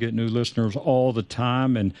 And we get new listeners all the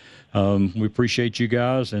time, and we appreciate you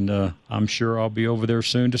guys. And I'm sure I'll be over there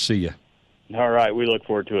soon to see you. All right. We look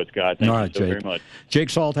forward to it, Scott. Thank you so very much. Jake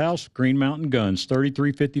Salthouse, Green Mountain Guns,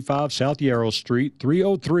 3355 South Yarrow Street,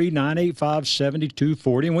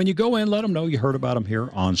 303-985-7240. And when you go in, let them know you heard about them here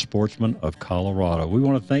on Sportsman of Colorado. We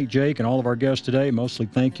want to thank Jake and all of our guests today. Mostly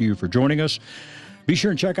thank you for joining us. Be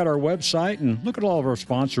sure and check out our website and look at all of our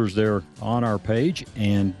sponsors there on our page.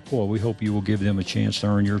 And, boy, we hope you will give them a chance to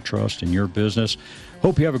earn your trust in your business.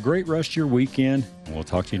 Hope you have a great rest of your weekend, and we'll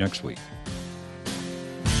talk to you next week.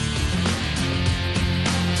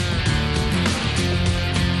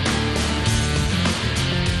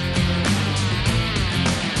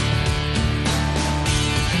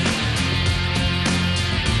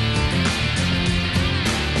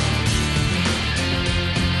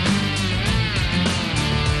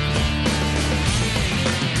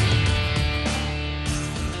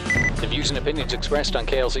 Opinions expressed on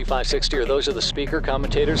KLZ 560 are those of the speaker,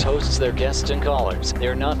 commentators, hosts, their guests, and callers. They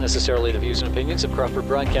are not necessarily the views and opinions of Crawford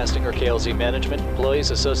Broadcasting or KLZ management, employees,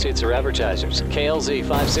 associates, or advertisers. KLZ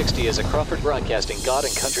 560 is a Crawford Broadcasting God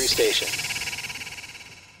and Country station.